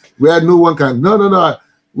 Where no one can. No.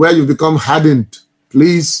 Where you become hardened.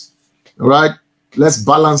 Please. All right. Let's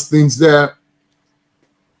balance things there.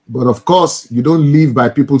 But of course, you don't live by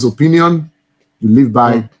people's opinion. You live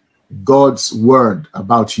by God's word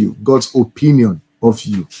about you, God's opinion of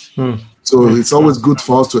you. So it's always good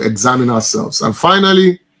for us to examine ourselves. And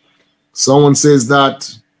finally, someone says that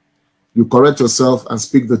you correct yourself and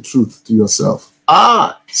speak the truth to yourself.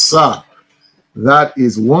 Sir, that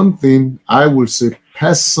is one thing I will say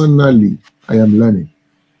personally I am learning.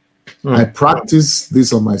 I practice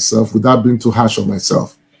this on myself without being too harsh on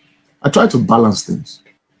myself. I try to balance things.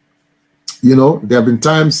 You know, there have been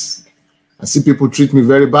times I see people treat me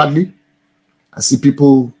very badly. I see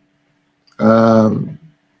people, more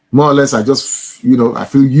or less, I just, I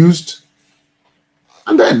feel used.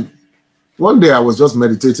 And then one day I was just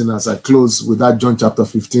meditating as I close with that John chapter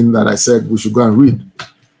 15 that I said we should go and read.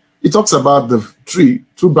 It talks about the tree,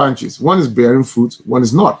 2 branches. One is bearing fruit, one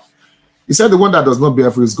is not. He said the one that does not bear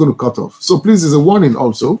fruit is going to cut off. So please, there's a warning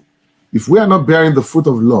also. If we are not bearing the fruit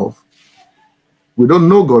of love, we don't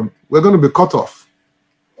know God, we're going to be cut off.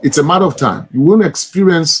 It's a matter of time. You won't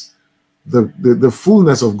experience the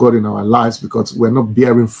fullness of God in our lives because we're not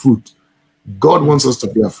bearing fruit. God wants us to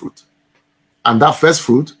bear fruit. And that first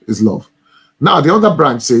fruit is love. Now, the other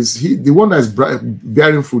branch says, the one that is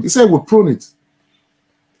bearing fruit, he said, we'll prune it.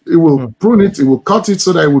 It will prune it, it will cut it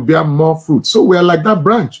so that it will bear more fruit. So we're like that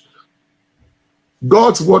branch.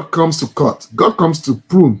 God's word comes to cut. God comes to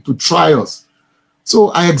prune, to try us. So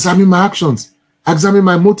I examine my actions. I examine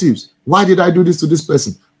my motives. Why did I do this to this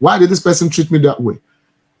person? Why did this person treat me that way?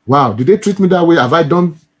 Wow, did they treat me that way? Have I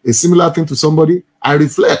done a similar thing to somebody? I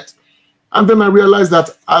reflect. And then I realize that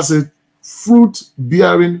as a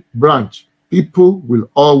fruit-bearing branch, people will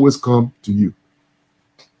always come to you.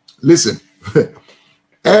 Listen,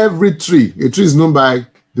 every tree, a tree is known by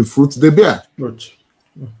the fruit they bear.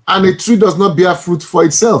 And a tree does not bear fruit for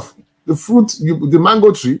itself. The fruit, the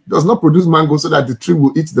mango tree does not produce mango so that the tree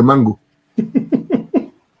will eat the mango.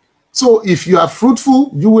 So if you are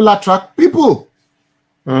fruitful, you will attract people.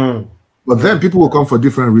 But then people will come for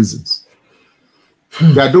different reasons.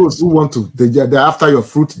 There are those who want to, they're after your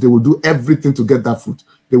fruit, they will do everything to get that fruit.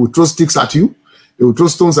 They will throw sticks at you, they will throw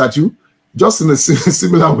stones at you. Just in a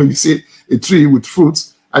similar way, you see a tree with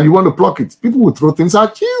fruits and you want to pluck it, people will throw things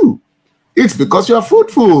at you. It's because you are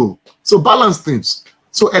fruitful. So balance things.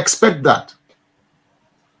 So expect that.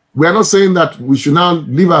 We are not saying that we should now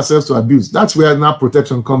leave ourselves to abuse. That's where now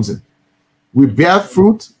protection comes in. We bear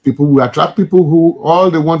fruit, people will attract people who all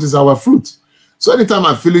they want is our fruit. So anytime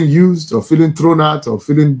I'm feeling used or feeling thrown out or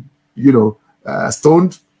feeling,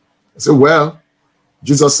 stoned, I say, well,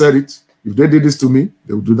 Jesus said it. If they did this to me,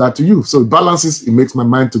 they will do that to you. So it balances, it makes my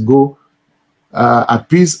mind to go at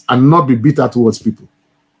peace and not be bitter towards people.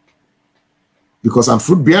 Because I'm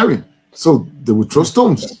fruit bearing. So they will throw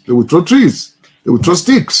stones, they will throw trees, they will throw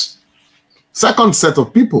sticks. Second set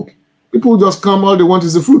of people. People will just come, all they want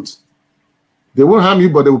is the fruit. They won't harm you,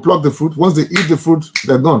 but they will pluck the fruit. Once they eat the fruit,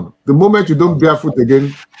 they're gone. The moment you don't bear fruit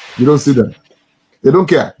again, you don't see them. They don't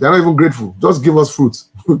care. They're not even grateful. Just give us fruit.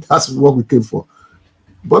 That's what we came for.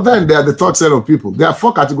 But then there are the third set of people. There are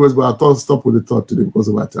 4 categories, but I'll stop with the third today because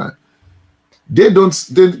of our time. They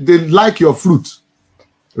like your fruit,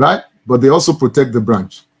 right? But they also protect the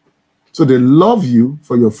branch. So they love you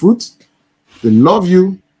for your fruit. They love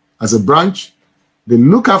you as a branch. They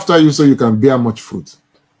look after you so you can bear much fruit.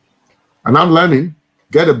 And I'm learning,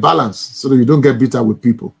 get a balance so that you don't get bitter with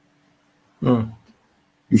people.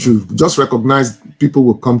 You should just recognize people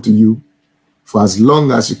will come to you for as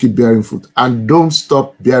long as you keep bearing fruit. And don't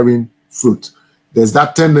stop bearing fruit. There's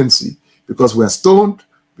that tendency because we're stoned,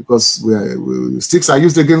 because sticks are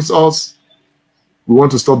used against us, we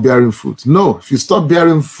want to stop bearing fruit. No, if you stop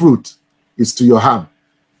bearing fruit, it's to your harm.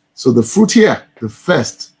 So the fruit here, the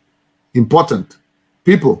first, important,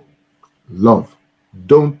 people, love.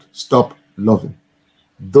 Don't stop loving.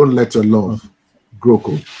 Don't let your love grow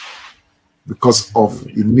cold because of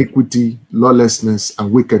iniquity, lawlessness, and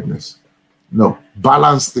wickedness. No,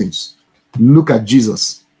 balance things. Look at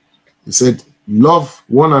Jesus. He said, love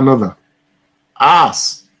one another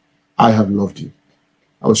as I have loved you.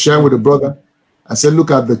 I was sharing with a brother. I said, look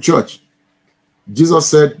at the church. Jesus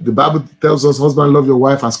said, the Bible tells us, husband, love your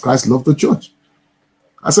wife as Christ loved the church.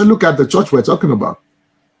 I said, look at the church we're talking about.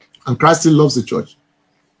 And Christ still loves the church.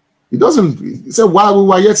 He said, while we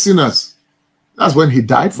were yet sinners, that's when he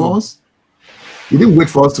died for us. He didn't wait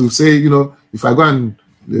for us to say, if I go and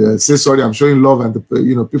say sorry, I'm showing love, and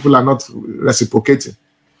people are not reciprocating.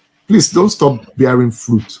 Please don't stop bearing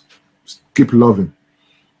fruit. Keep loving.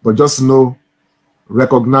 But just know,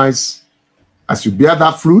 recognize, as you bear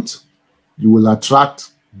that fruit, you will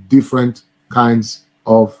attract different kinds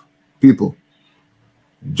of people.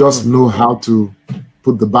 Just know how to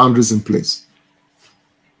put the boundaries in place.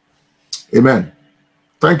 Amen.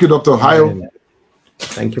 Thank you, Dr. Hayo.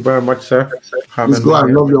 Thank you very much, sir. Please go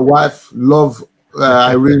and love your wife. Love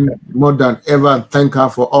Irene more than ever. And thank her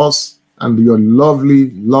for us and your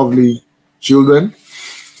lovely, lovely children.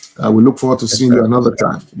 We look forward to seeing you another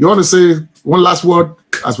time. You want to say one last word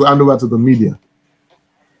as we hand over to the media?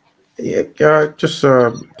 Yeah, just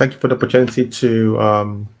thank you for the opportunity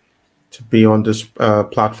to be on this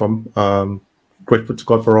platform. Grateful to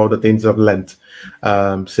God for all the things I've learned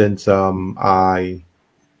since God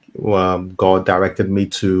directed me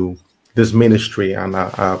to this ministry, and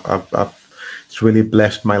it's really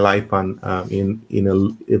blessed my life, and in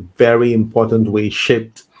a very important way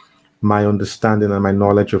shaped my understanding and my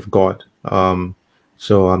knowledge of God.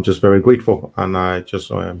 So I'm just very grateful, and I just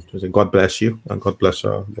say God bless you, and God bless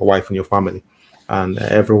your wife and your family, and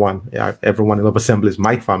everyone. Everyone in Love Assembly is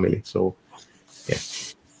my family. So, yeah.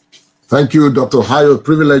 Thank you, Dr. Hayo.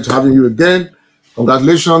 Privilege having you again.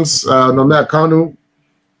 Congratulations, Nome Akanu.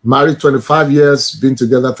 Married 25 years, been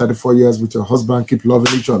together 34 years with your husband. Keep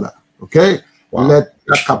loving each other. Okay? Wow. Let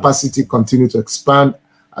that capacity continue to expand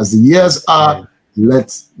as the years are.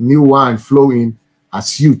 Let new wine flow in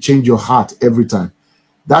as you change your heart every time.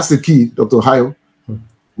 That's the key, Dr. Hayo.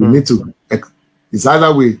 We need to, it's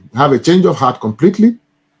either we have a change of heart completely,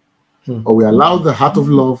 or we allow the heart of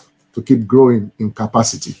love to keep growing in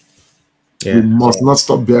capacity. Yeah. We must not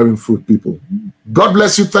stop bearing fruit, people. God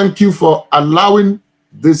bless you. Thank you for allowing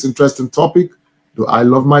this interesting topic. Do I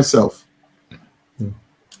love myself?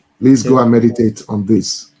 Please go and meditate on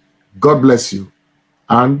this. God bless you.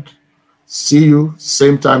 And See you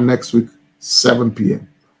same time next week, 7 p.m.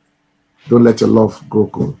 Don't let your love grow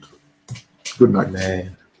cold. Good night.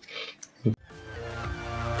 Man.